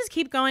 Those prices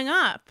keep going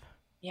up.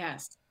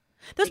 Yes.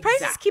 Those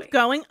prices keep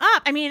going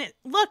up. I mean,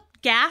 look,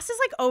 gas is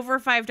like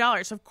over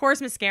 $5. So of course,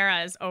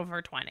 mascara is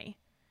over $20.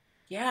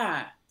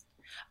 Yeah.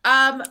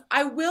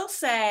 I will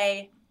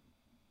say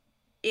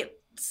it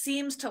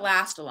seems to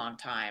last a long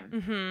time.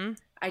 Mm-hmm.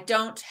 I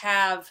don't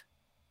have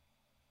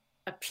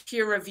a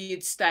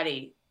peer-reviewed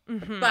study,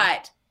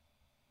 but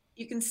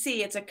you can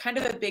see it's a kind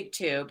of a big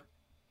tube,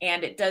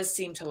 and it does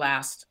seem to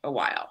last a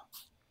while.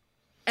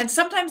 And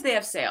sometimes they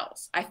have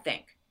sales, I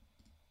think.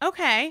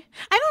 Okay.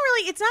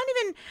 It's not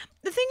even,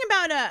 the thing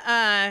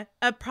about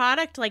a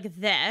product like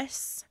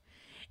this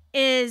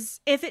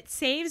is if it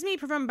saves me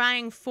from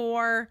buying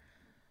 4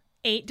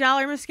 $8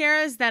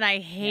 mascaras that I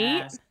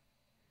hate,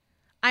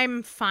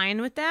 I'm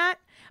fine with that.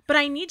 But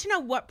I need to know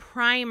what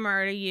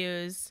primer to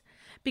use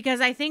because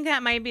I think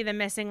that might be the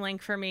missing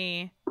link for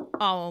me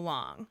all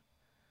along.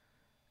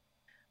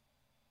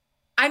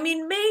 I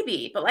mean,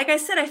 maybe, but like I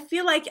said, I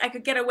feel like I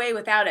could get away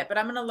without it, but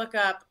I'm going to look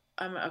up.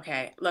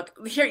 Okay.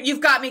 Look here.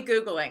 You've got me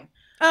Googling.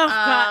 Oh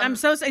God. I'm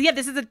so sorry. Yeah.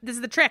 This is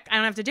the trick. I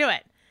don't have to do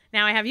it.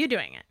 Now I have you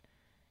doing it.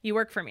 You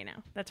work for me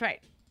now. That's right.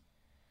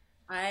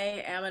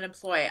 I am an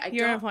employee.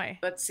 You're an employee.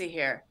 Let's see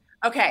here.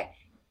 Okay.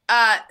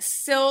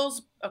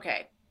 Sills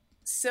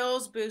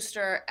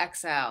Booster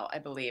XL, I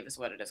believe is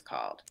what it is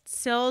called.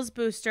 Sills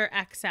Booster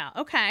XL.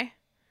 Okay.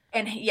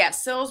 And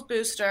yes, Sills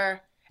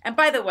Booster. And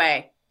by the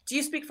way, do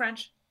you speak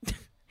French?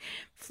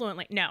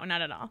 Fluently? No,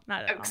 not at all.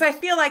 Not at all. Because I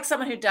feel like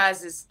someone who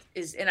does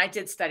is, and I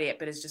did study it,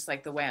 but it's just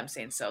like the way I'm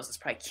saying Sills is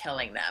probably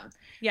killing them.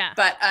 Yeah.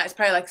 But it's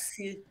probably like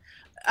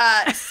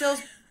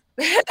Sills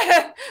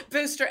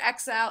Booster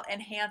XL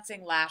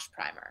Enhancing Lash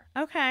Primer.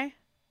 Okay.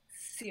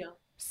 Seal.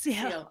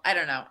 I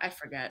don't know. I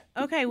forget.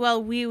 Okay.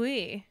 Well,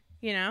 oui.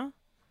 You know,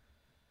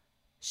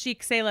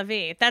 Chic C'est La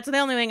Vie. That's the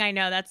only thing I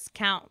know. That's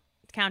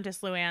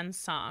Countess Luann's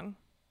song.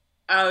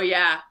 Oh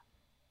yeah.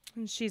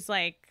 And she's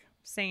like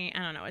singing. I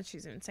don't know what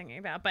she's even singing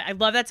about, but I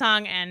love that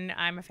song and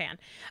I'm a fan.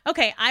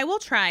 Okay, I will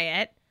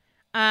try it.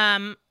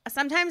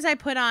 Sometimes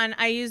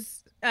I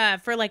use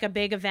for like a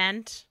big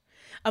event,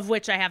 of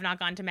which I have not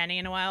gone to many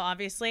in a while,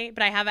 obviously,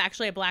 but I have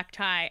actually a black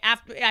tie.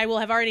 I will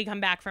have already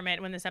come back from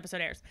it when this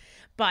episode airs.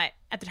 But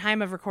at the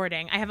time of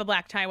recording, I have a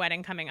black tie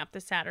wedding coming up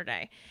this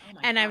Saturday. Oh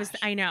my gosh.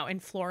 I know, in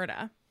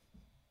Florida.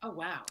 Oh,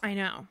 wow. I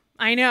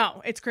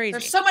know. It's crazy.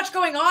 There's so much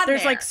going on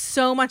There's like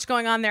so much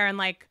going on there. And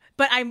like,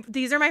 but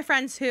these are my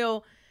friends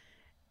who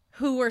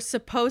were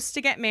supposed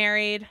to get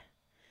married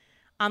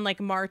on like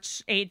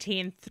March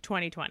 18th,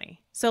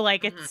 2020. So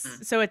like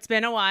it's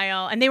been a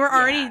while, and they were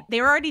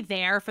already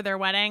there for their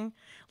wedding,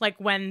 like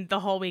when the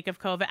whole week of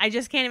COVID. I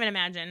just can't even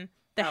imagine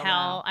the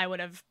hell I would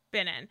have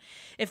been in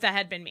if that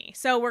had been me.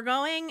 So we're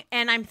going,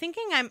 and I'm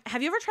thinking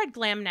have you ever tried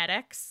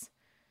Glamnetics?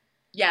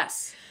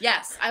 Yes.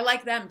 I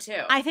like them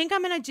too. I think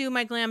I'm going to do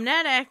my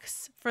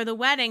Glamnetics for the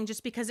wedding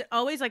just because it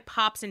always like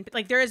pops in,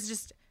 like there is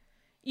just,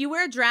 you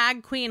wear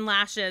drag queen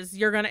lashes,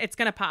 it's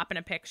going to pop in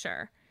a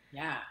picture.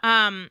 Yeah.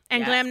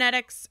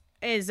 Glamnetics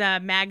is a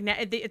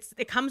magnet.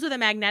 It comes with a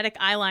magnetic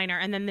eyeliner,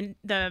 and then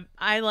the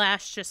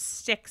eyelash just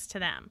sticks to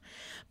them.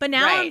 But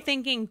now I'm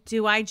thinking,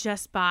 do I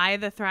just buy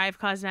the Thrive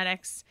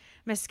Cosmetics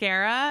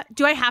mascara?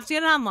 Do I have to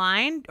get it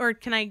online, or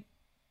can I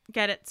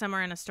get it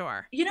somewhere in a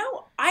store? You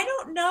know, I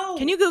don't know.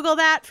 Can you Google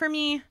that for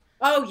me?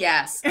 Oh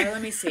yes.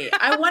 Let me see.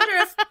 I wonder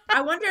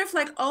if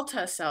like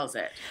Ulta sells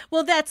it.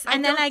 Well, I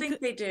don't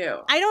think they do.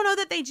 I don't know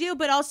that they do,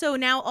 but also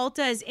now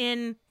Ulta is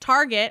in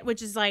Target,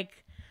 which is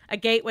like a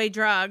gateway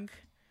drug,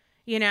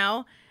 you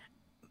know?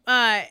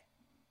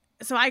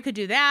 So I could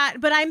do that,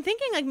 but I'm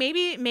thinking like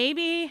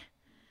maybe,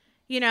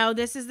 you know,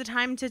 this is the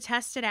time to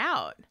test it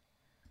out.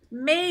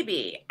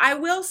 Maybe. I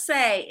will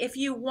say, if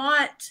you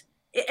want,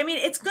 I mean,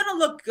 it's going to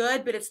look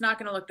good, but it's not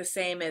going to look the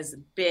same as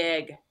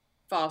big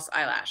false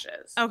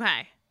eyelashes.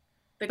 Okay.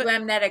 The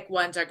Glamnetic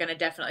ones are going to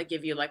definitely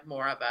give you like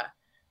more of a,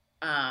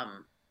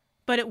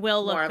 but it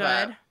will look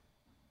good.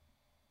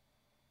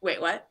 Wait,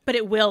 what? But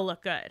it will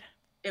look good.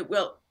 It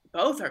will.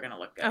 Both are going to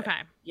look good. Okay.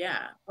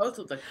 Yeah. Both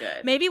will look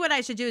good. Maybe what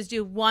I should do is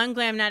do one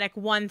Glamnetic,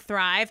 one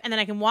Thrive, and then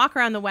I can walk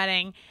around the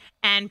wedding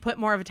and put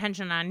more of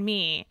attention on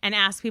me and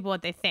ask people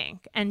what they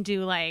think and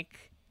do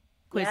like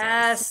quizzes.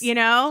 Yes. You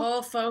know?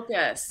 Pull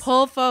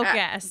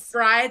focus.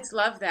 Brides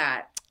love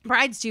that.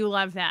 Brides do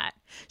love that.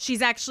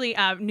 She's actually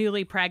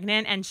newly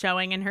pregnant and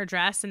showing in her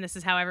dress, and this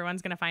is how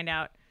everyone's going to find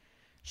out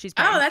she's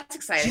pregnant. Oh, that's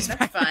exciting.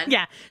 That's fun.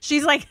 Yeah.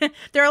 She's like,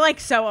 they're like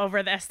so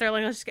over this. They're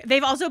like,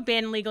 they've also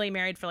been legally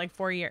married for like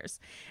 4 years,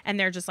 and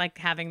they're just like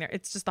having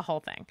it's just the whole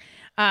thing.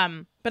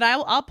 But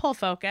I'll pull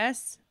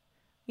focus,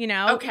 you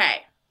know?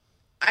 Okay.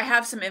 I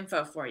have some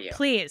info for you.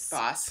 Please.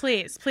 Boss.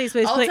 Please.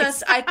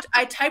 Ulta,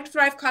 I typed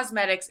Thrive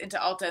Cosmetics into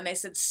Ulta, and they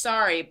said,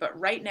 sorry, but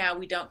right now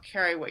we don't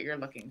carry what you're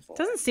looking for.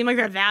 Doesn't seem like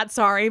they're that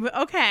sorry, but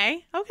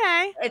okay.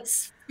 It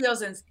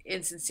feels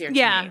insincere to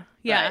me.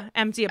 Yeah.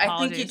 Empty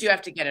apologies. I think you do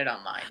have to get it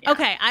online. Yeah.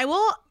 Okay. I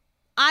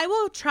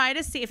will try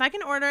to see if I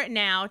can order it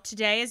now.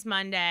 Today is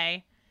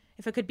Monday.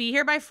 If it could be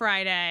here by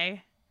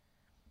Friday,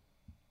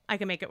 I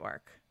can make it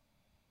work.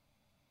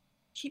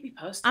 Keep me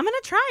posted. I'm going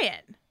to try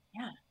it.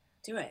 Yeah.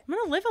 Do it. I'm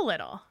going to live a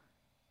little.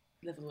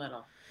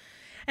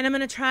 And I'm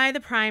going to try the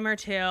primer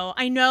too.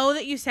 I know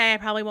that you say I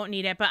probably won't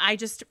need it, but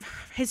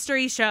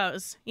history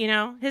shows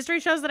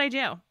that I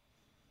do.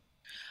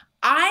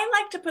 I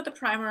like to put the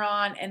primer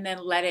on and then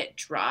let it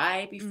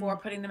dry before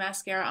putting the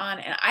mascara on.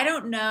 And I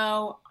don't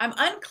know. I'm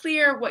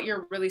unclear what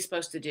you're really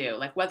supposed to do.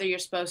 Like whether you're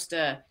supposed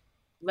to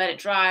let it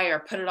dry or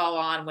put it all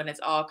on when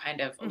it's all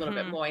kind of a little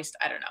bit moist.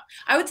 I don't know.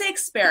 I would say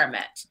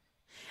experiment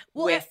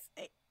with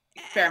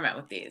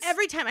these.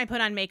 Every time I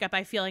put on makeup,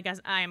 I feel like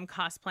I am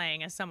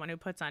cosplaying as someone who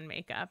puts on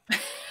makeup.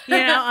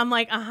 You know, I'm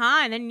like,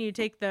 and then you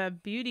take the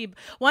beauty.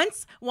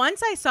 Once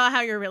I saw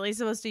how you're really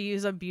supposed to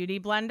use a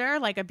beauty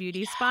blender, like a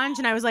beauty sponge,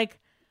 and I was like,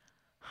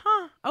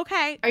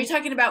 okay. Are you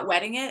talking about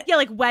wetting it? Yeah,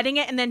 like wetting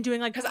it and then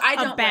doing like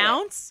a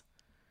bounce.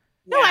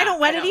 No, I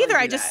don't wet it either.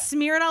 I just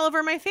smear it all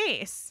over my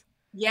face.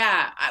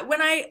 Yeah,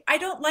 when I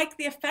don't like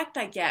the effect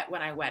I get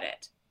when I wet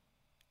it.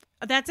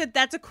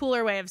 That's a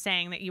cooler way of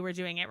saying that you were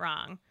doing it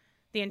wrong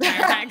the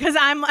entire time. Because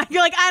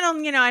you're like,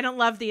 I don't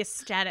love the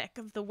aesthetic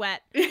of the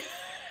wet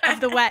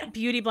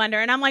beauty blender.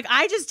 And I'm like,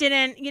 I just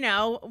didn't,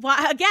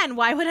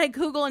 why would I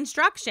Google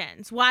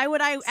instructions? Why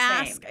would I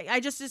ask? I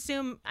just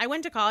assume I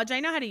went to college. I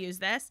know how to use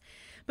this.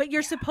 But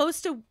you're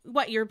supposed to,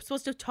 you're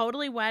supposed to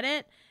totally wet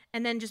it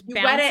and then just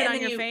bounce it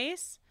on your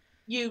face?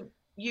 You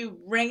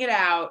wring it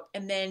out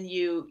and then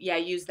you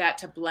use that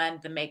to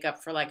blend the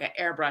makeup for like an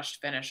airbrushed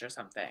finish or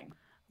something.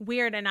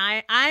 Weird. And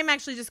I'm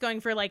actually just going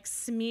for like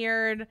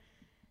smeared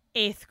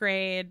 8th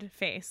grade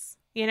face.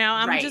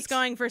 I'm just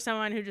going for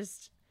someone who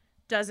just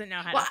doesn't know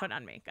how to put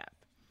on makeup.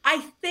 I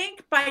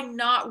think by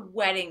not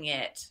wetting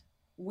it,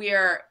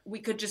 we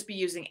could just be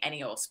using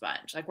any old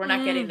sponge. Like we're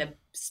not getting the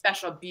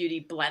special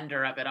beauty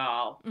blender of it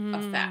all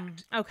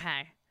effect.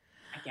 Okay.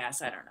 I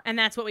guess, I don't know. And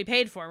that's what we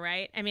paid for,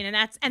 right? I mean,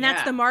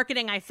 that's the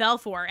marketing I fell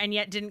for and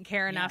yet didn't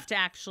care enough to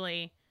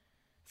actually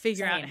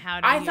figure out how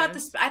to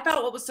use. I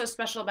thought what was so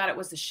special about it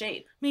was the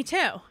shape. Me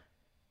too.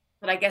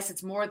 But I guess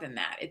it's more than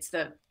that. It's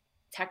the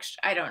texture.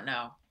 I don't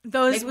know.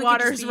 Those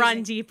waters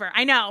run deeper.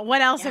 I know.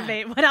 What else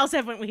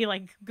haven't we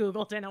like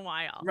Googled in a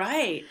while?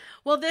 Right.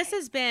 Well, this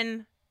has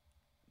been,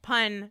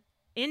 pun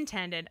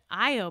intended,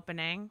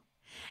 eye-opening.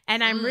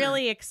 And I'm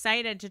really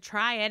excited to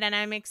try it. And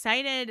I'm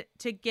excited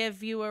to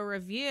give you a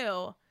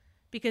review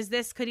because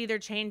this could either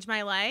change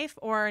my life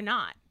or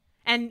not.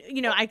 And,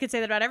 I could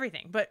say that about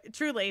everything. But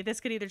truly, this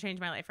could either change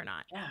my life or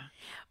not. Yeah.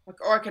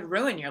 Or it could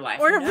ruin your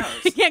life. Who knows?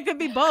 Yeah, it could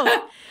be both.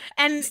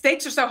 And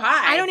stakes are so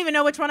high. I don't even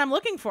know which one I'm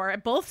looking for.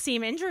 Both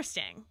seem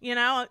interesting.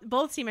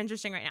 Both seem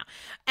interesting right now.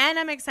 And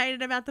I'm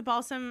excited about the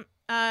Balsam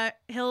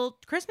Hill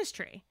Christmas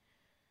tree.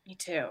 Me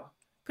too.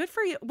 Good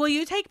for you. Will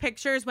you take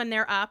pictures when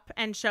they're up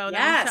and show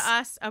them to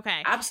us?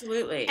 Okay.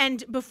 Absolutely.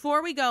 And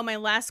before we go, my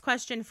last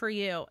question for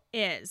you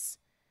is,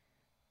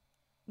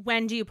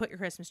 when do you put your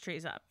Christmas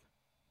trees up?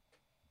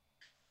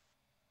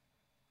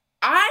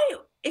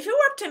 If it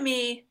were up to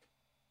me,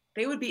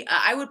 they would be,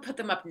 I would put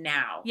them up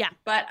now. Yeah.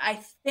 But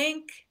I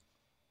think,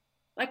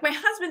 like, my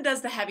husband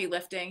does the heavy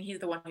lifting. He's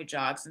the one who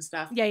jogs and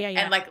stuff. Yeah.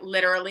 And, like,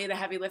 literally the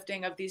heavy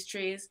lifting of these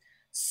trees.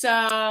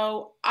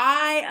 So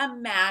I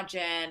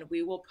imagine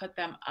we will put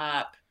them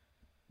up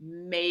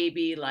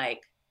maybe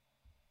like,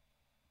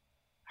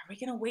 are we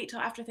going to wait till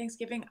after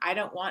Thanksgiving? I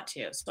don't want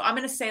to. So I'm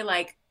going to say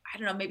like, I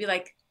don't know, maybe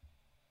like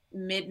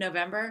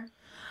mid-November.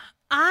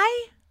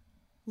 I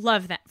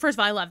love that. First of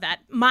all, I love that.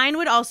 Mine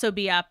would also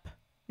be up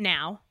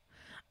now.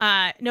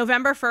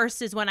 November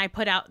 1st is when I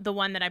put out the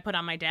one that I put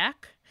on my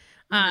deck,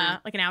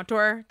 like an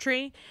outdoor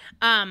tree.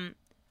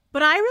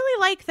 But I really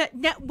like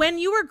that. When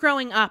you were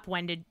growing up,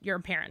 when did your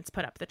parents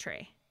put up the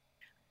tree?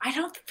 I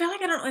don't feel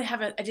like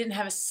I didn't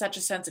have such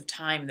a sense of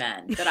time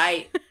then that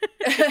I,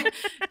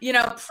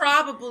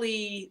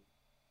 probably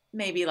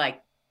maybe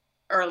like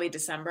early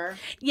December.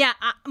 Yeah.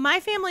 My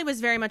family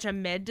was very much a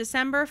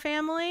mid-December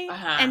family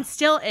and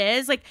still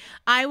is. Like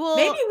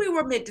maybe we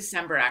were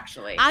mid-December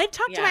actually. I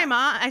talked to my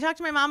mom. I talked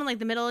to my mom in like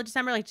the middle of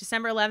December, like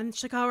December 11th.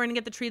 She's like, oh, we're going to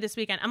get the tree this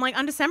weekend. I'm like,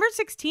 on December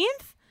 16th?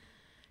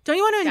 Don't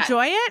you want to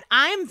enjoy it?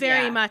 I'm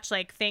very much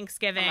like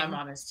Thanksgiving. Oh, my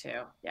mom is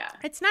too. Yeah.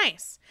 It's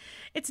nice.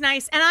 It's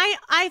nice. And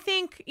I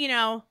think,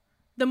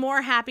 the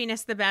more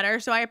happiness, the better.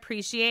 So I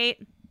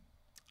appreciate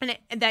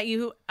that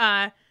you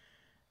are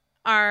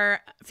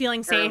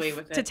feeling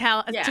safe to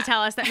tell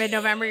us that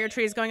mid-November your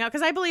tree is going out.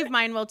 Because I believe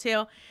mine will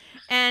too.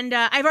 And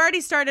I've already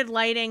started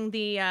lighting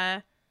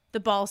the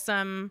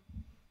balsam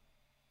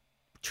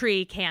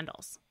tree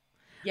candles.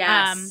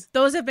 Yes.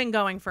 Those have been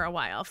going for a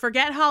while.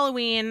 Forget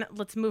Halloween.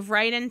 Let's move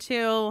right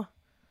into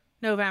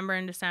November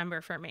and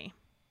December for me.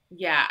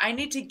 Yeah, I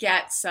need to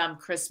get some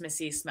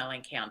Christmassy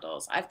smelling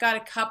candles. I've got a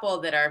couple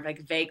that are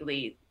like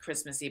vaguely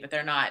Christmassy, but they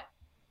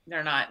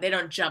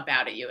don't jump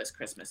out at you as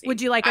Christmassy.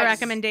 Would you like a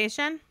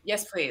recommendation?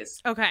 Yes,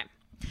 please. Okay.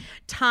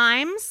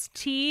 Thymes,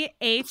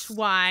 Thymes,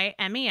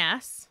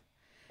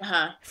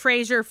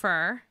 Fraser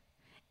Fir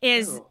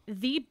is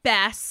the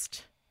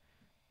best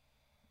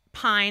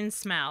pine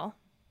smell.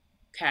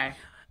 Okay.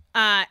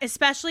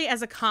 Especially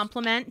as a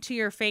compliment to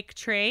your fake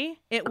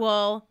tree. It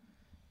will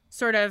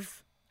sort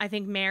of, I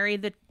think, marry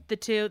the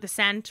two, the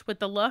scent with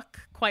the look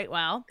quite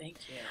well. Thank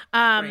you.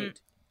 Great.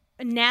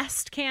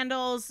 Nest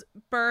candles,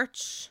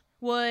 birch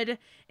wood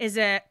is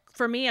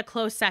for me a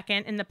close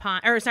second in the pine.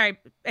 Or sorry,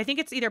 I think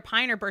it's either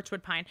pine or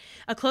birchwood pine.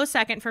 A close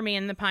second for me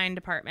in the pine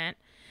department.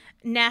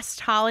 Nest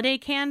holiday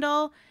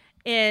candle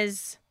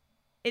is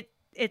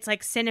it's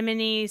like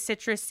cinnamony,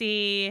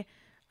 citrusy,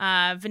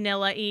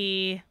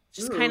 vanilla-y.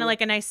 Just kind of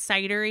like a nice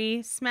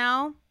cidery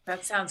smell.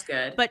 That sounds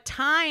good. But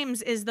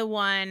Thymes is the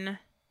one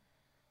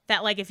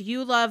that, like, if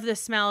you love the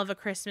smell of a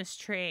Christmas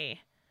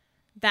tree,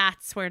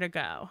 that's where to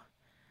go.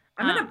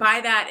 I'm going to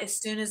buy that as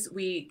soon as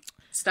we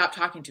stop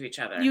talking to each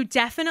other. You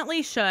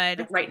definitely should.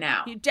 Like right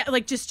now.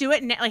 Just do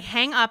it. Like,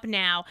 hang up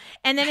now.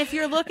 And then if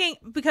you're looking,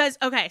 because,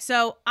 okay,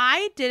 so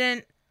I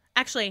didn't,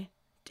 actually,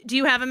 do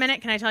you have a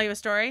minute? Can I tell you a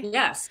story?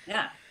 Yes.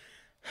 Yeah.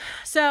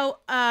 So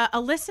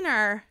a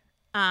listener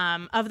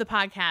of the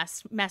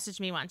podcast messaged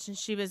me once, and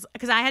she was,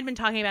 because I had been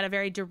talking about a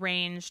very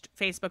deranged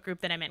Facebook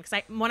group that I'm in,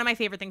 because one of my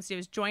favorite things to do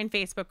is join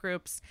Facebook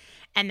groups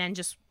and then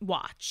just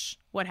watch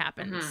what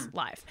happens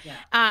live.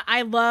 Yeah.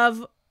 I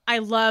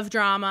love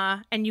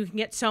drama, and you can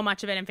get so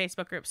much of it in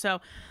Facebook groups.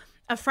 So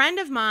a friend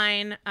of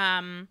mine,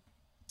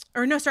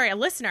 a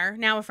listener,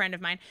 now a friend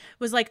of mine,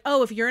 was like,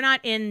 oh, if you're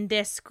not in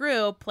this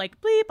group, like,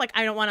 bleep, like,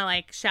 I don't want to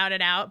like shout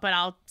it out, but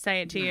I'll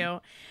say it to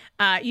you.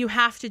 You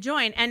have to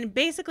join. And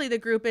basically the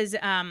group is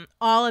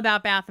all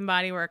about Bath and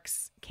Body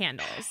Works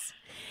candles.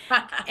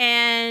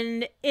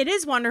 And it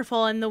is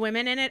wonderful. And the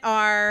women in it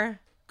are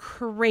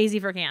crazy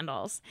for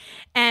candles.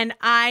 And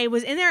I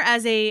was in there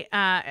as a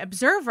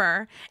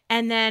observer,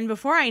 and then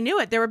before I knew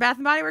it, there were Bath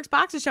and Body Works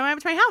boxes showing up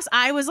to my house.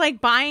 I was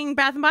like buying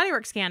Bath and Body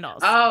Works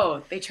candles.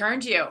 Oh, they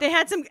turned you. They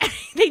had some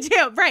they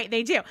do, right,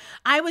 they do.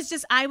 I was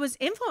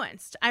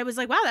influenced. I was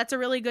like, wow, that's a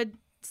really good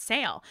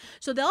sale.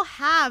 So they'll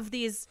have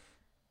these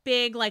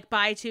big like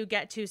buy two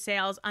get two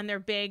sales on their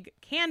big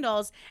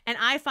candles, and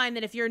I find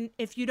that if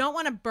you don't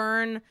want to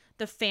burn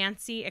the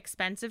fancy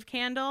expensive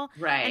candle,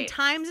 right, and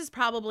times is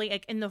probably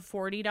like in the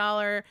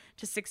 $40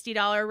 to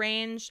 $60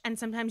 range, and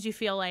sometimes you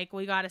feel like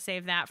we got to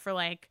save that for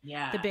like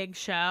the big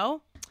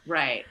show,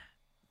 right.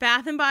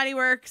 Bath and Body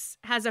Works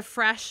has a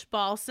fresh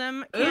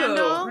balsam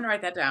candle. I'm gonna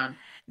write that down.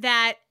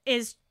 That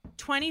is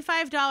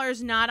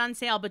 $25, not on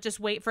sale, but just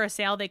wait for a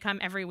sale. They come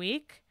every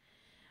week.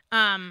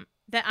 Bath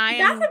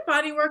and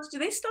Body Works, do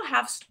they still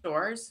have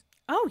stores?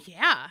 Oh,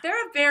 yeah.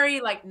 They're a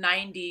very like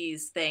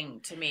 90s thing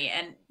to me.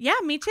 And yeah,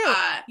 me too.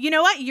 You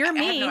know what? You're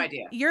me. I have no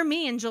idea. You're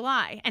me in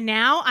July. And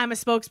now I'm a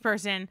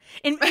spokesperson.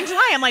 In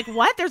July, I'm like,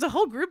 what? There's a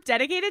whole group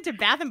dedicated to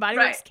Bath and Body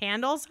Works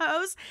candles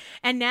hose.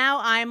 And now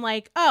I'm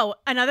like, oh,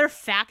 another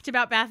fact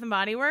about Bath and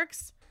Body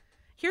Works.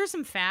 Here's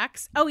some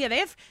facts. Oh, yeah, they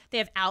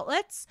have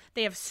outlets.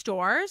 They have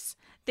stores.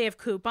 They have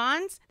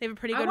coupons. They have a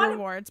pretty good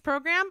rewards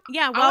program.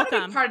 Yeah, welcome. I want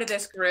to be part of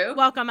this group.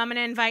 Welcome. I'm going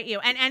to invite you.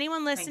 And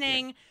anyone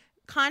listening,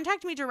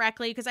 contact me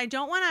directly, because I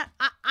don't want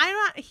to, I'm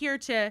not here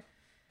to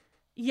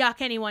yuck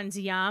anyone's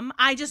yum.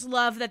 I just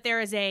love that there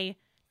is a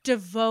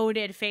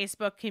devoted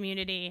Facebook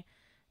community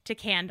to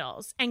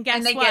candles. And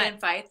guess what? And they get in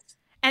fights?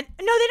 And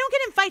no, they don't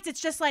get in fights.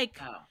 It's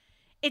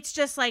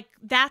just like,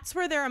 that's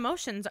where their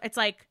emotions, it's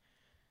like,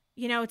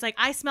 you know, it's like,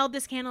 I smelled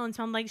this candle and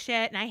smelled like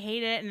shit and I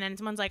hate it. And then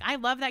someone's like, I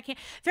love that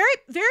candle. Very,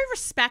 very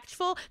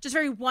respectful, just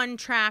very one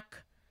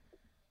track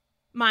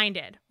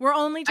minded. We're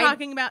only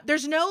talking about,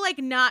 there's no like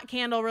not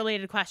candle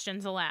related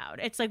questions allowed.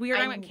 It's like we are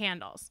talking about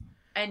candles.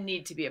 I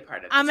need to be a part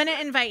of this. I'm going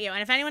to invite you.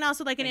 And if anyone else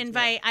would like an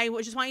invite, I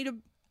just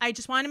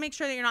want to make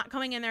sure that you're not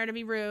coming in there to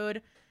be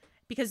rude,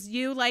 because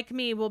you, like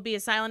me, will be a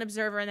silent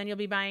observer, and then you'll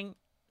be buying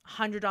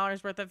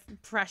 $100 worth of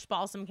fresh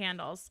balsam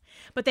candles.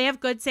 But they have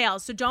good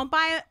sales, so don't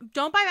buy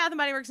Bath and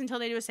Body Works until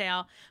they do a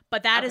sale.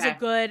 But that's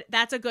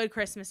a good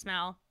Christmas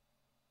smell.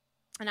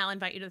 And I'll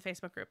invite you to the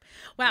Facebook group.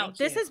 Wow,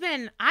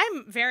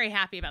 I'm very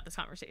happy about this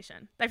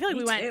conversation. I feel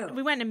like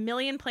we went a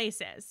million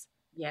places.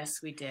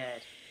 Yes, we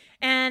did.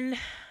 And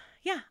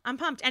yeah, I'm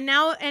pumped. And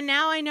now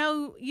I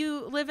know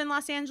you live in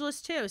Los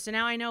Angeles too. So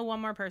now I know one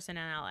more person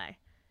in LA.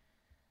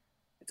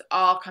 It's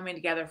all coming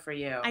together for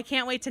you. I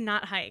can't wait to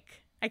not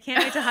hike. I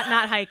can't wait to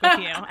not hike with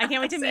you. I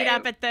can't wait to meet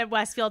up at the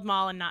Westfield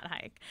Mall and not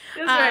hike.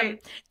 That's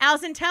right.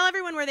 Allison, tell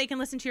everyone where they can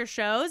listen to your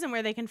shows and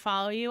where they can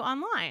follow you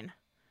online.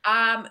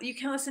 You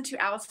can listen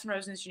to Allison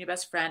Rosen's Your New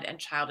Best Friend and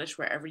Childish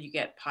wherever you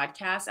get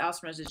podcasts.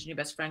 Allison Rosen's Your New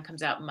Best Friend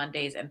comes out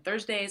Mondays and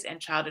Thursdays,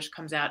 and Childish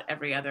comes out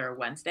every other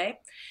Wednesday.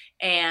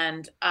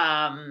 And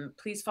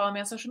please follow me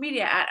on social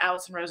media at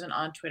Allison Rosen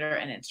on Twitter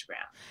and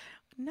Instagram.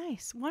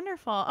 Nice.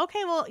 Wonderful.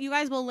 Okay. Well, you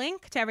guys will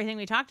link to everything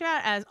we talked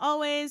about as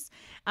always.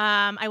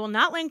 I will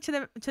not link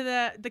to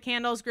the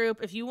candles group.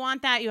 If you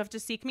want that, you have to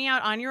seek me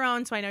out on your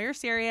own, so I know you're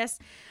serious.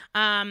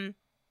 And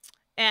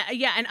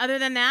other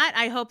than that,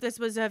 I hope this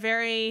was a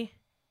very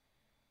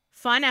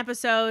fun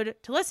episode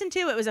to listen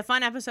to. It was a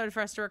fun episode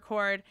for us to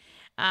record.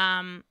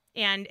 And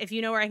if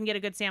you know where I can get a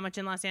good sandwich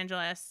in Los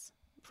Angeles,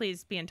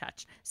 please be in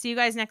touch. See you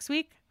guys next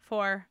week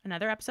for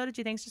another episode of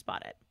Two Things Just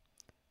Bought It.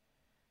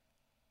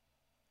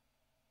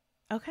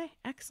 Okay,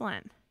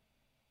 excellent.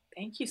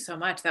 Thank you so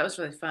much. That was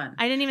really fun.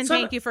 I didn't even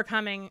thank you for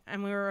coming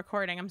and we were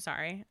recording. I'm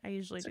sorry. I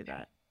usually do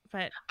that.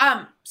 But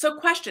so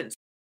questions.